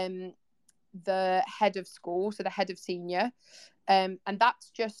the head of school, so the head of senior, and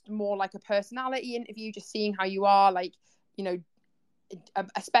that's just more like a personality interview, just seeing how you are, like,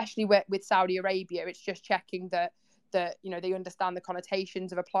 especially with Saudi Arabia, it's just checking that they understand the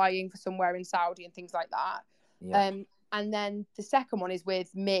connotations of applying for somewhere in Saudi and things like that. And then the second one is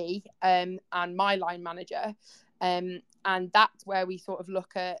with me and my line manager. And that's where we sort of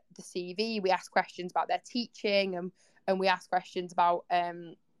look at the CV. We ask questions about their teaching, and we ask questions about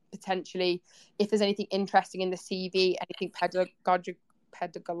potentially if there's anything interesting in the CV, anything pedagogic, I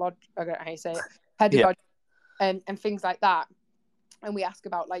don't know how you say it, pedagogic, and things like that. And we ask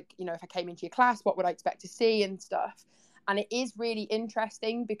about, like, you know, if I came into your class, what would I expect to see and stuff. And it is really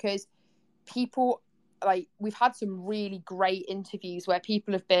interesting because people, like, we've had some really great interviews where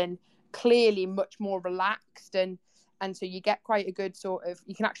people have been clearly much more relaxed, and so you get quite a good sort of,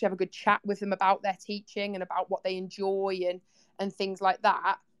 you can actually have a good chat with them about their teaching and about what they enjoy and things like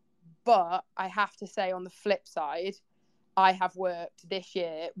that. But I have to say, on the flip side, I have worked this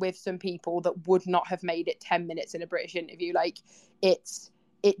year with some people that would not have made it 10 minutes in a British interview. Like,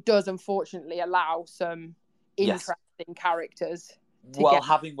 it does unfortunately allow some interesting characters.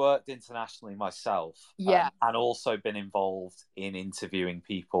 Having worked internationally myself, and also been involved in interviewing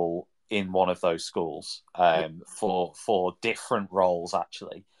people in one of those schools for different roles,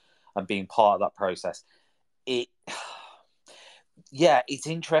 actually, and being part of that process, it's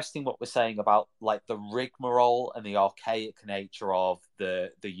interesting what we're saying about, like, the rigmarole and the archaic nature of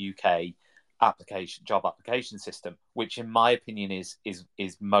the UK job application system, which in my opinion is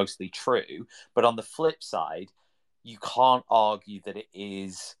mostly true. But on the flip side, you can't argue that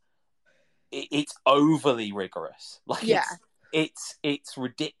it's overly rigorous. Like, it's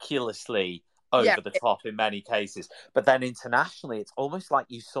ridiculously over the top in many cases. But then internationally, it's almost like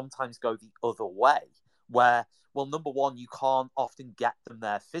you sometimes go the other way, where, well, number one, you can't often get them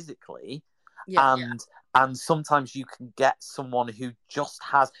there physically. And sometimes you can get someone who just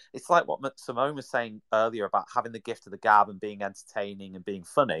has, it's like what Simone was saying earlier about having the gift of the gab and being entertaining and being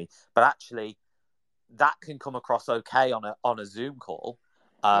funny, but actually that can come across okay on a Zoom call.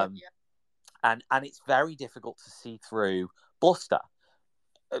 And it's very difficult to see through bluster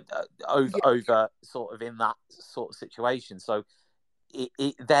over sort of in that sort of situation. So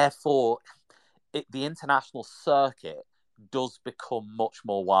therefore, the international circuit does become much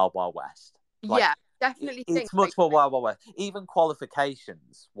more Wild Wild West. Like, definitely. It's much more Wild Wild West, even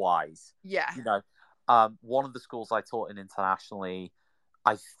qualifications wise. You know, one of the schools I taught in internationally,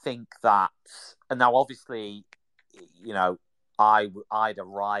 I think that, and now obviously, you know, I'd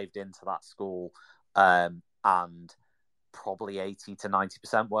arrived into that school, and probably 80 to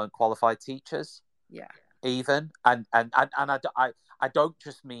 90% weren't qualified teachers. Even, and I don't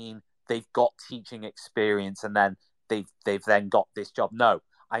just mean they've got teaching experience and then they've then got this job. No,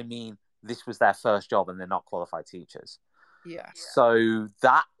 I mean, this was their first job and they're not qualified teachers. So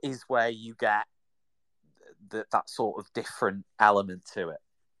that is where you get that sort of different element to it.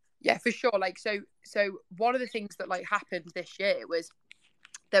 Yeah, for sure. Like, so one of the things that, like, happened this year was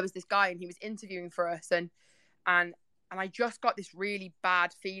there was this guy and he was interviewing for us, and I just got this really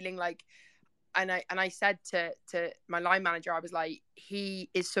bad feeling, like, and I said to my line manager, I was like, he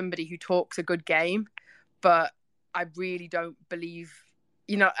is somebody who talks a good game, but I really don't believe,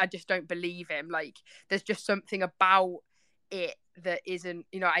 you know, I just don't believe him. Like, there's just something about it that isn't,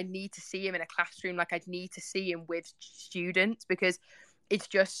 you know, I need to see him in a classroom. Like, I'd need to see him with students, because it's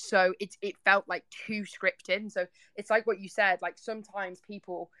just so, it felt like too scripted. So it's like what you said, like, sometimes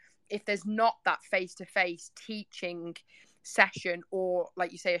people, if there's not that face-to-face teaching session, or,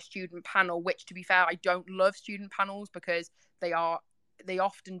 like you say, a student panel, which, to be fair, I don't love student panels, because they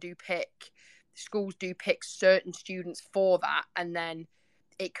often do schools do pick certain students for that, and then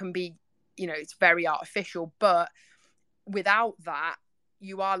it can be, you know, it's very artificial. But without that,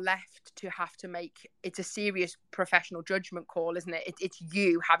 you are left to have to make, it's a serious professional judgment call, isn't it? It's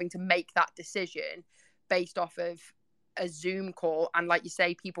you having to make that decision based off of a Zoom call. And like you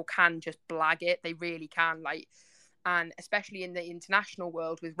say, people can just blag it. They really can. Like, and especially in the international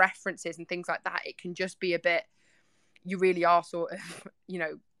world with references and things like that, it can just be a bit, you really are sort of, you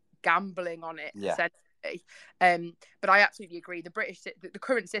know, gambling on it, essentially. But I absolutely agree. The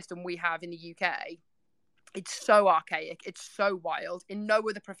current system we have in the UK, it's so archaic, it's so wild. In no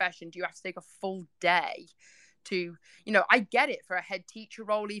other profession do you have to take a full day to, you know, I get it for a head teacher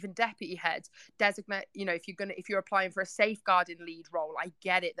role, even deputy heads, designate, you know, if you're applying for a safeguarding lead role, I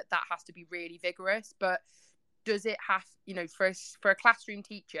get it that has to be really vigorous. But does it have, you know, for a classroom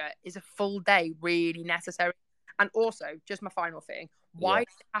teacher, is a full day really necessary? And also, just my final thing, why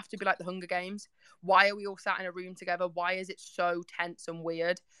does it have to be like the Hunger Games? Why are we all sat in a room together? Why is it so tense and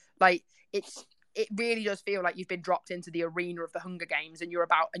weird? Like, it really does feel like you've been dropped into the arena of the Hunger Games, and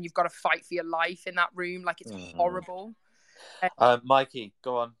you've got to fight for your life in that room. Like, it's horrible. Mikey,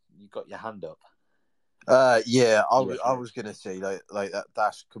 go on. You got your hand up. I was gonna say, like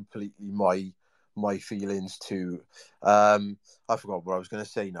that's completely my my feelings too. I forgot what I was going to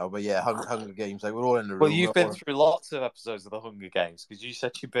say now, but yeah, Hunger Games. Like we're all in the room. Well, you've been through lots of episodes of the Hunger Games because you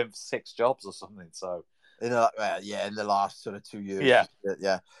said you've been for 6 jobs or something. So in the last sort of 2 years.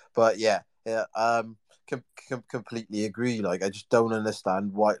 Yeah. But yeah. Completely agree. Like I just don't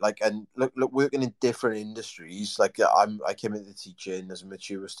understand why. Like, and look, working in different industries. Like I came into teaching as a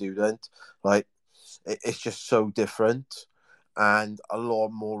mature student. Like it's just so different and a lot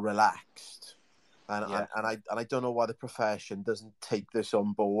more relaxed. And I don't know why the profession doesn't take this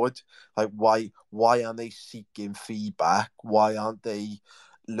on board. Like why aren't they seeking feedback? Why aren't they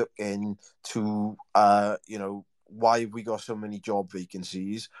looking to why have we got so many job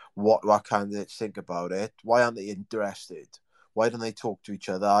vacancies? What candidates think about it? Why aren't they interested? Why don't they talk to each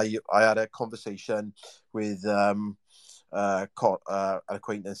other? I had a conversation with an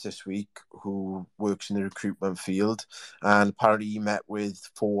acquaintance this week who works in the recruitment field, and apparently he met with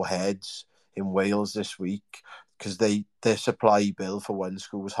 4 heads in Wales this week because their supply bill for one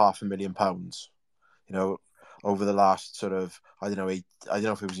school was £500,000. Over the last sort of I don't know if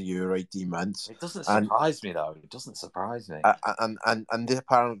it was a year or 18 months. It doesn't surprise me though. It doesn't surprise me. And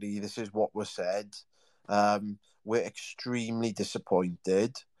apparently this is what was said. We're extremely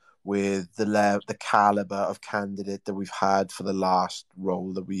disappointed with the caliber of candidate that we've had for the last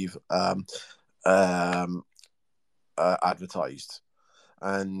role that we've advertised,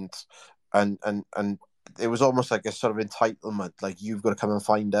 and it was almost like a sort of entitlement, like you've got to come and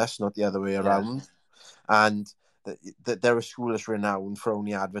find us, not the other way around. And they're a school that's renowned for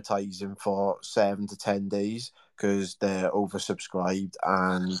only advertising for 7 to 10 days because they're oversubscribed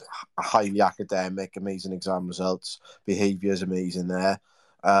and highly academic, amazing exam results, behaviour is amazing there,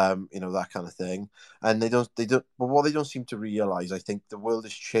 that kind of thing. And they don't. But what they don't seem to realise, I think, the world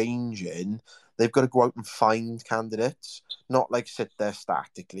is changing. They've got to go out and find candidates, not like sit there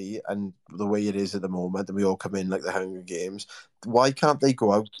statically and the way it is at the moment, and we all come in like the Hunger Games. Why can't they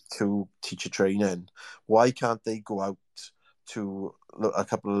go out to teacher training? Why can't they go out to a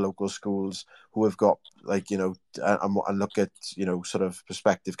couple of local schools who have got and look at sort of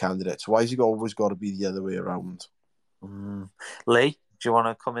prospective candidates? Why has it always got to be the other way around? Lee, do you want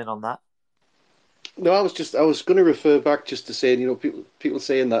to come in on that? No, I was going to refer back just to saying, people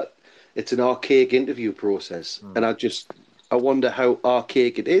saying that it's an archaic interview process, and I wonder how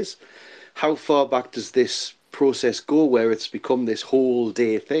archaic it is. How far back does this process go where it's become this whole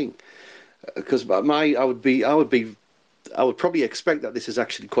day thing? Because I would probably expect that this is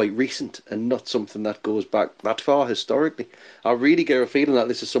actually quite recent and not something that goes back that far historically. I really get a feeling that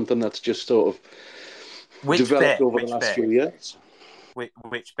this is something that's just sort of developed over the last few years.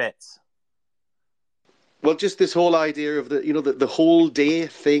 Which bits? Well, just this whole idea of the whole day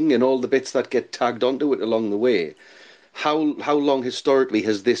thing and all the bits that get tagged onto it along the way. How long historically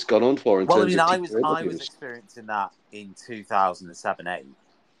has this gone on for? I was experiencing that in 2007-8.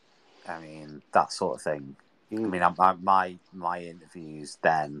 I mean, that sort of thing. I mean, my interviews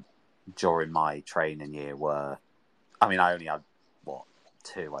then during my training year were, I mean, I only had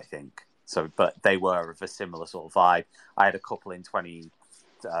 2, I think. So, but they were of a similar sort of vibe. I had a couple in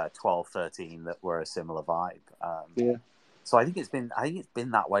 2012-13 that were a similar vibe. So I think it's been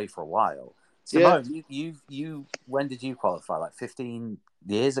that way for a while. Simone, you when did you qualify? Like 15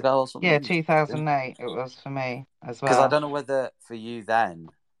 years ago or something? Yeah, 2008 it was for me as well. Because I don't know whether for you then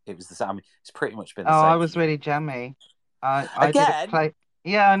it was the same. I mean, it's pretty much been the same. I was really jammy. I Again? did play.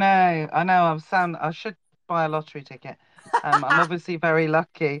 Yeah, I know. I should buy a lottery ticket. I'm obviously very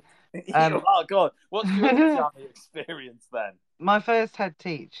lucky. Oh God, what's your jammy experience then? My first head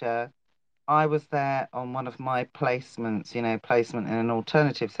teacher, I was there on one of my placements, placement in an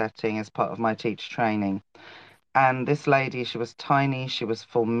alternative setting as part of my teacher training. And this lady, she was tiny, she was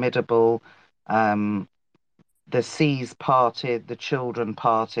formidable. The seas parted, the children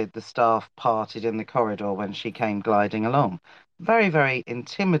parted, the staff parted in the corridor when she came gliding along. Very, very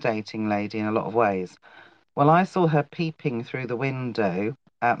intimidating lady in a lot of ways. Well, I saw her peeping through the window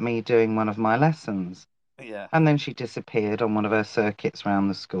at me doing one of my lessons. Yeah. And then she disappeared on one of her circuits around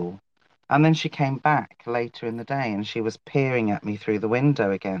the school. And then she came back later in the day and she was peering at me through the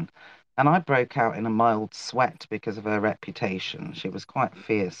window again. And I broke out in a mild sweat because of her reputation. She was quite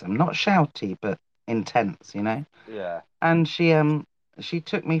fearsome, not shouty, but intense, Yeah. And she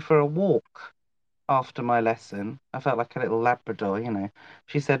took me for a walk after my lesson. I felt like a little Labrador,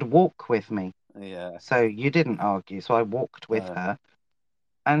 She said, "Walk with me." Yeah. So you didn't argue, so I walked with her.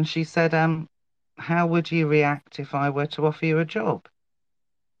 And she said, "How would you react if I were to offer you a job?"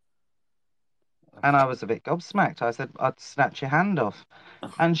 Okay. And I was a bit gobsmacked. I said, "I'd snatch your hand off."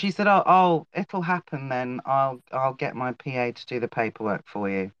 And she said, "Oh, it'll happen then. I'll get my PA to do the paperwork for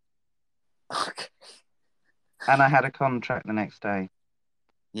you." Okay. and I had a contract the next day.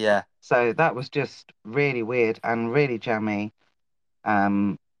 Yeah. So that was just really weird and really jammy.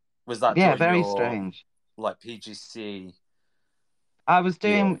 Was that Yeah, during very your strange. like PGC? I was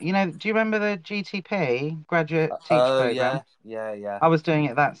Yeah. doing, do you remember the GTP, Graduate Teacher Oh Program? yeah. I was doing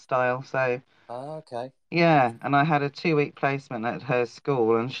it that style. So Oh, okay. yeah, and I had a 2-week placement at her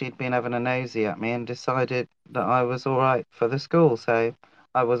school, and she'd been having a nosy at me and decided that I was all right for the school. So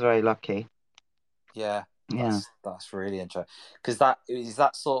I was very lucky. Yeah, Yeah. that's really interesting. Because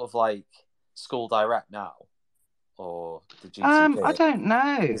that sort of like school direct now, or the GTP? I don't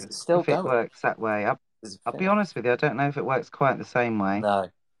know Is it still if it going? works that way. Is it I'll be finished? honest with you, I don't know if it works quite the same way. No.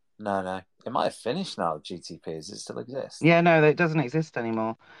 It might have finished now. GTP. Does it still exist? Yeah, no, it doesn't exist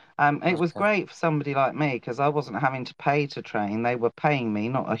anymore. It was Okay. great for somebody like me because I wasn't having to pay to train. They were paying me,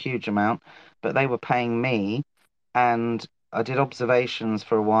 not a huge amount, but they were paying me. And I did observations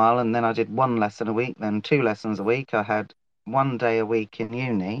for a while, and then I did 1 lesson a week, then 2 lessons a week. I had 1 day a week in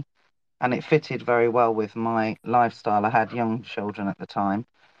uni, and it fitted very well with my lifestyle. I had young children at the time.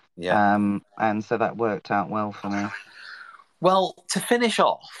 Yeah. And so that worked out well for me. Well, to finish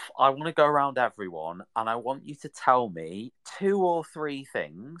off, I want to go around everyone and I want you to tell me 2 or 3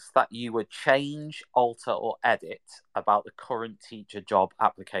 things that you would change, alter, or edit about the current teacher job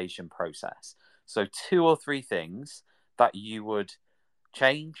application process. So 2 or 3 things that you would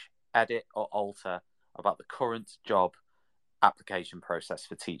change, edit, or alter about the current job application process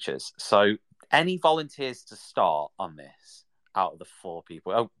for teachers. So any volunteers to start on this out of the 4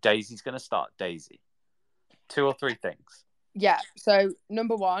 people? Oh, Daisy's going to start. Daisy. 2 or 3 things. Yeah. So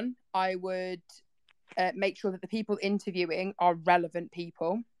number 1, I would make sure that the people interviewing are relevant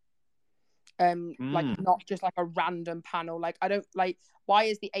people. Like not just like a random panel. Like I don't like, why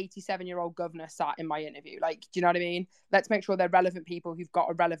is the 87-year-old governor sat in my interview? Like, do you know what I mean? Let's make sure they're relevant people who've got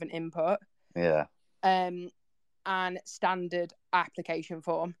a relevant input. Yeah. And standard application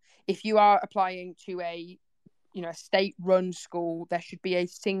form. If you are applying to a state-run school, there should be a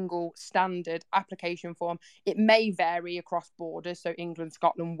single standard application form. It may vary across borders, so England,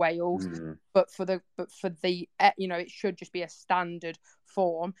 Scotland, Wales, but for the it should just be a standard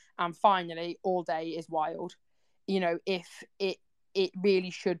form. And finally, all day is wild. If it really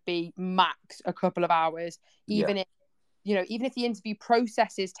should be max a couple of hours, even if the interview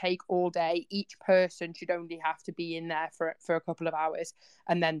processes take all day, each person should only have to be in there for a couple of hours,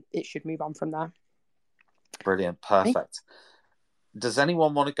 and then it should move on from there. Brilliant. Perfect. Does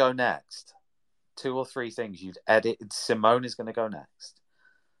anyone want to go next? 2 or 3 things you'd edit. Simone is going to go next.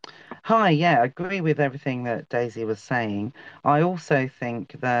 Hi, yeah, I agree with everything that Daisy was saying. I also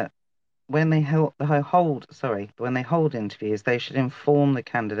think that when they hold interviews, they should inform the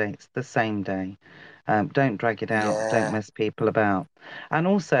candidates the same day. Don't drag it out. Don't mess people about. And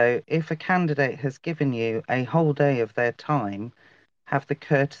also, if a candidate has given you a whole day of their time, have the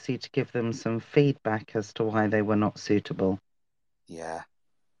courtesy to give them some feedback as to why they were not suitable. Yeah,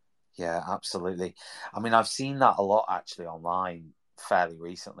 absolutely. I mean, I've seen that a lot actually online fairly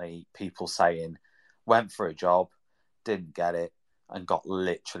recently. People saying, went for a job, didn't get it, and got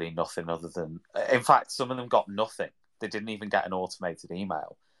literally nothing other than... In fact, some of them got nothing. They didn't even get an automated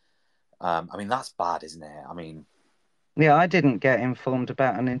email. I mean, that's bad, isn't it? I mean... Yeah, I didn't get informed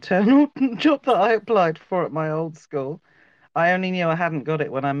about an internal job that I applied for at my old school. I only knew I hadn't got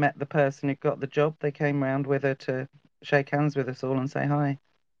it when I met the person who got the job. They came round with her to shake hands with us all and say hi.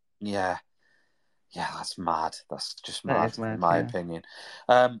 Yeah, that's mad. That's just That mad, is mad, in my yeah. opinion.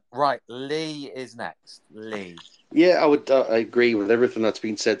 Right, Lee is next. Lee. Yeah, I agree with everything that's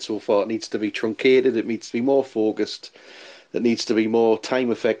been said so far. It needs to be truncated. It needs to be more focused. It needs to be more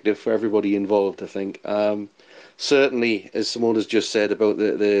time effective for everybody involved, I think. Certainly, as Simone has just said about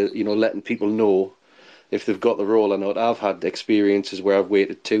the letting people know if they've got the role or not. I've had experiences where I've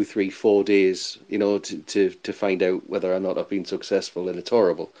waited 2, 3, 4 days, to find out whether or not I've been successful, and it's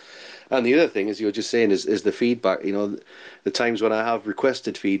horrible. And the other thing, as you were just saying, is the feedback. The times when I have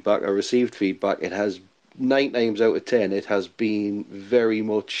requested feedback or received feedback, it has 9 times out of 10, it has been very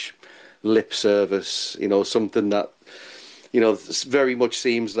much lip service. Something that very much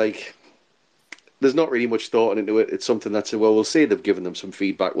seems like there's not really much thought into it. It's something that's, well, we'll say they've given them some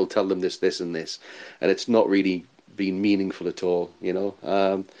feedback, we'll tell them this, this, and this, and it's not really been meaningful at all.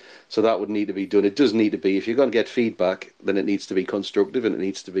 So that would need to be done. It does need to be, if you're going to get feedback, then it needs to be constructive and it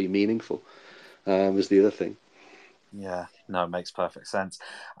needs to be meaningful. Is the other thing. Yeah, no, it makes perfect sense.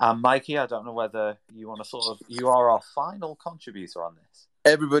 Mikey, I don't know whether you want to you are our final contributor on this.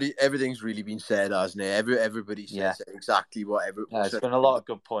 Everything's really been said, hasn't it? Everybody says exactly what it's been a lot of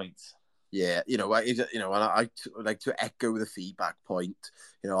good points. Yeah, and I like to echo the feedback point.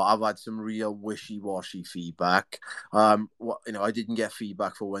 I've had some real wishy-washy feedback. I didn't get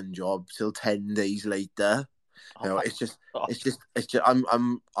feedback for one job till 10 days later. It's just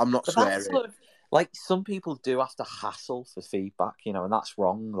I'm not But swearing. that's sort of, like, some people do have to hassle for feedback, and that's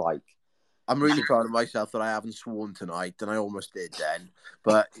wrong. Like, I'm really proud of myself that I haven't sworn tonight, and I almost did then.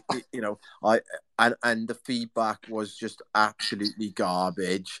 But the feedback was just absolutely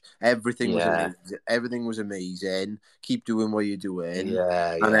garbage. Everything was amazing. Everything was amazing. Keep doing what you're doing.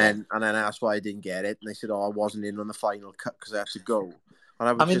 Yeah. And then that's why I didn't get it. And they said, "Oh, I wasn't in on the final cut because I had to go."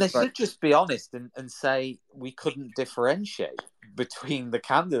 And they should just be honest and say we couldn't differentiate between the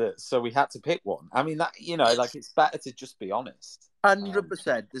candidates, so we had to pick one. I mean, that it's better to just be honest.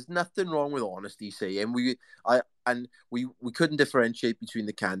 100%. There's nothing wrong with honesty, saying we couldn't differentiate between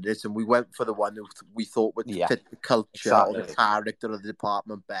the candidates, and we went for the one who we thought would fit the culture or the character of the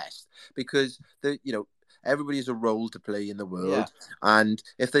department best, because everybody has a role to play in the world, and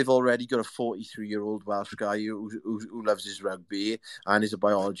if they've already got a 43-year-old Welsh guy who loves his rugby and is a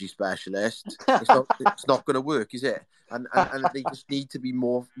biology specialist, it's not going to work, is it? And they just need to be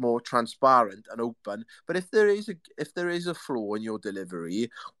more transparent and open. But if there is a flaw in your delivery,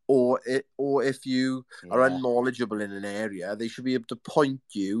 or if you are unknowledgeable in an area, they should be able to point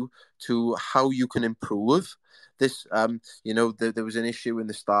you to how you can improve. This, there was an issue in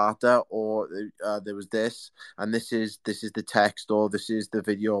the starter, or there was this, and this is the text, or this is the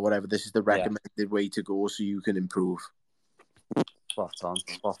video, or whatever. This is the recommended way to go, so you can improve. Spot on.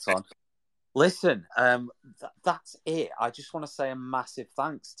 Listen, that's it. I just want to say a massive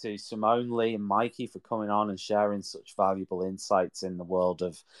thanks to Simone, Lee, and Mikey for coming on and sharing such valuable insights in the world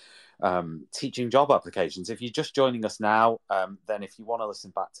of teaching job applications. If you're just joining us now, then if you want to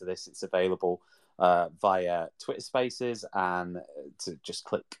listen back to this, it's available via Twitter Spaces, and to just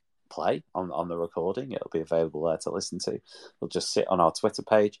click play on the recording. It'll be available there to listen to. It'll just sit on our Twitter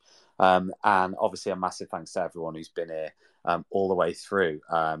page. And obviously a massive thanks to everyone who's been here all the way through.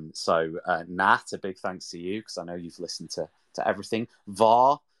 So Nat, a big thanks to you, because I know you've listened to everything.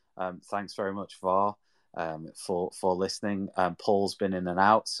 VAR, thanks very much, VAR, for listening. Paul's been in and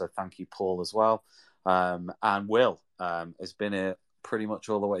out, so thank you, Paul, as well. And Will has been here pretty much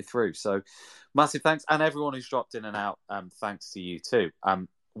all the way through. So massive thanks. And everyone who's dropped in and out, thanks to you too.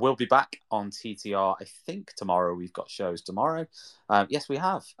 We'll be back on TTR, I think, tomorrow. We've got shows tomorrow. Yes, we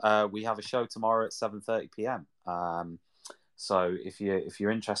have. We have a show tomorrow at 7:30 p.m. So if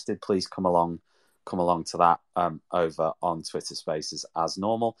you're interested, please come along to that over on Twitter Spaces as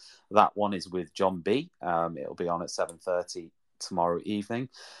normal. That one is with John B. It'll be on at 7:30 tomorrow evening.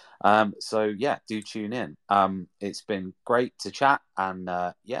 So yeah, do tune in. It's been great to chat, and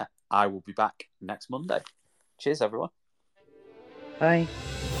I will be back next Monday. Cheers, everyone. Bye.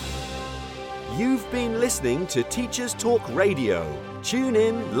 You've been listening to Teachers Talk Radio. Tune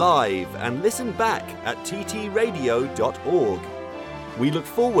in live and listen back at ttradio.org. We look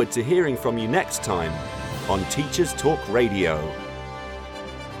forward to hearing from you next time on Teachers Talk Radio.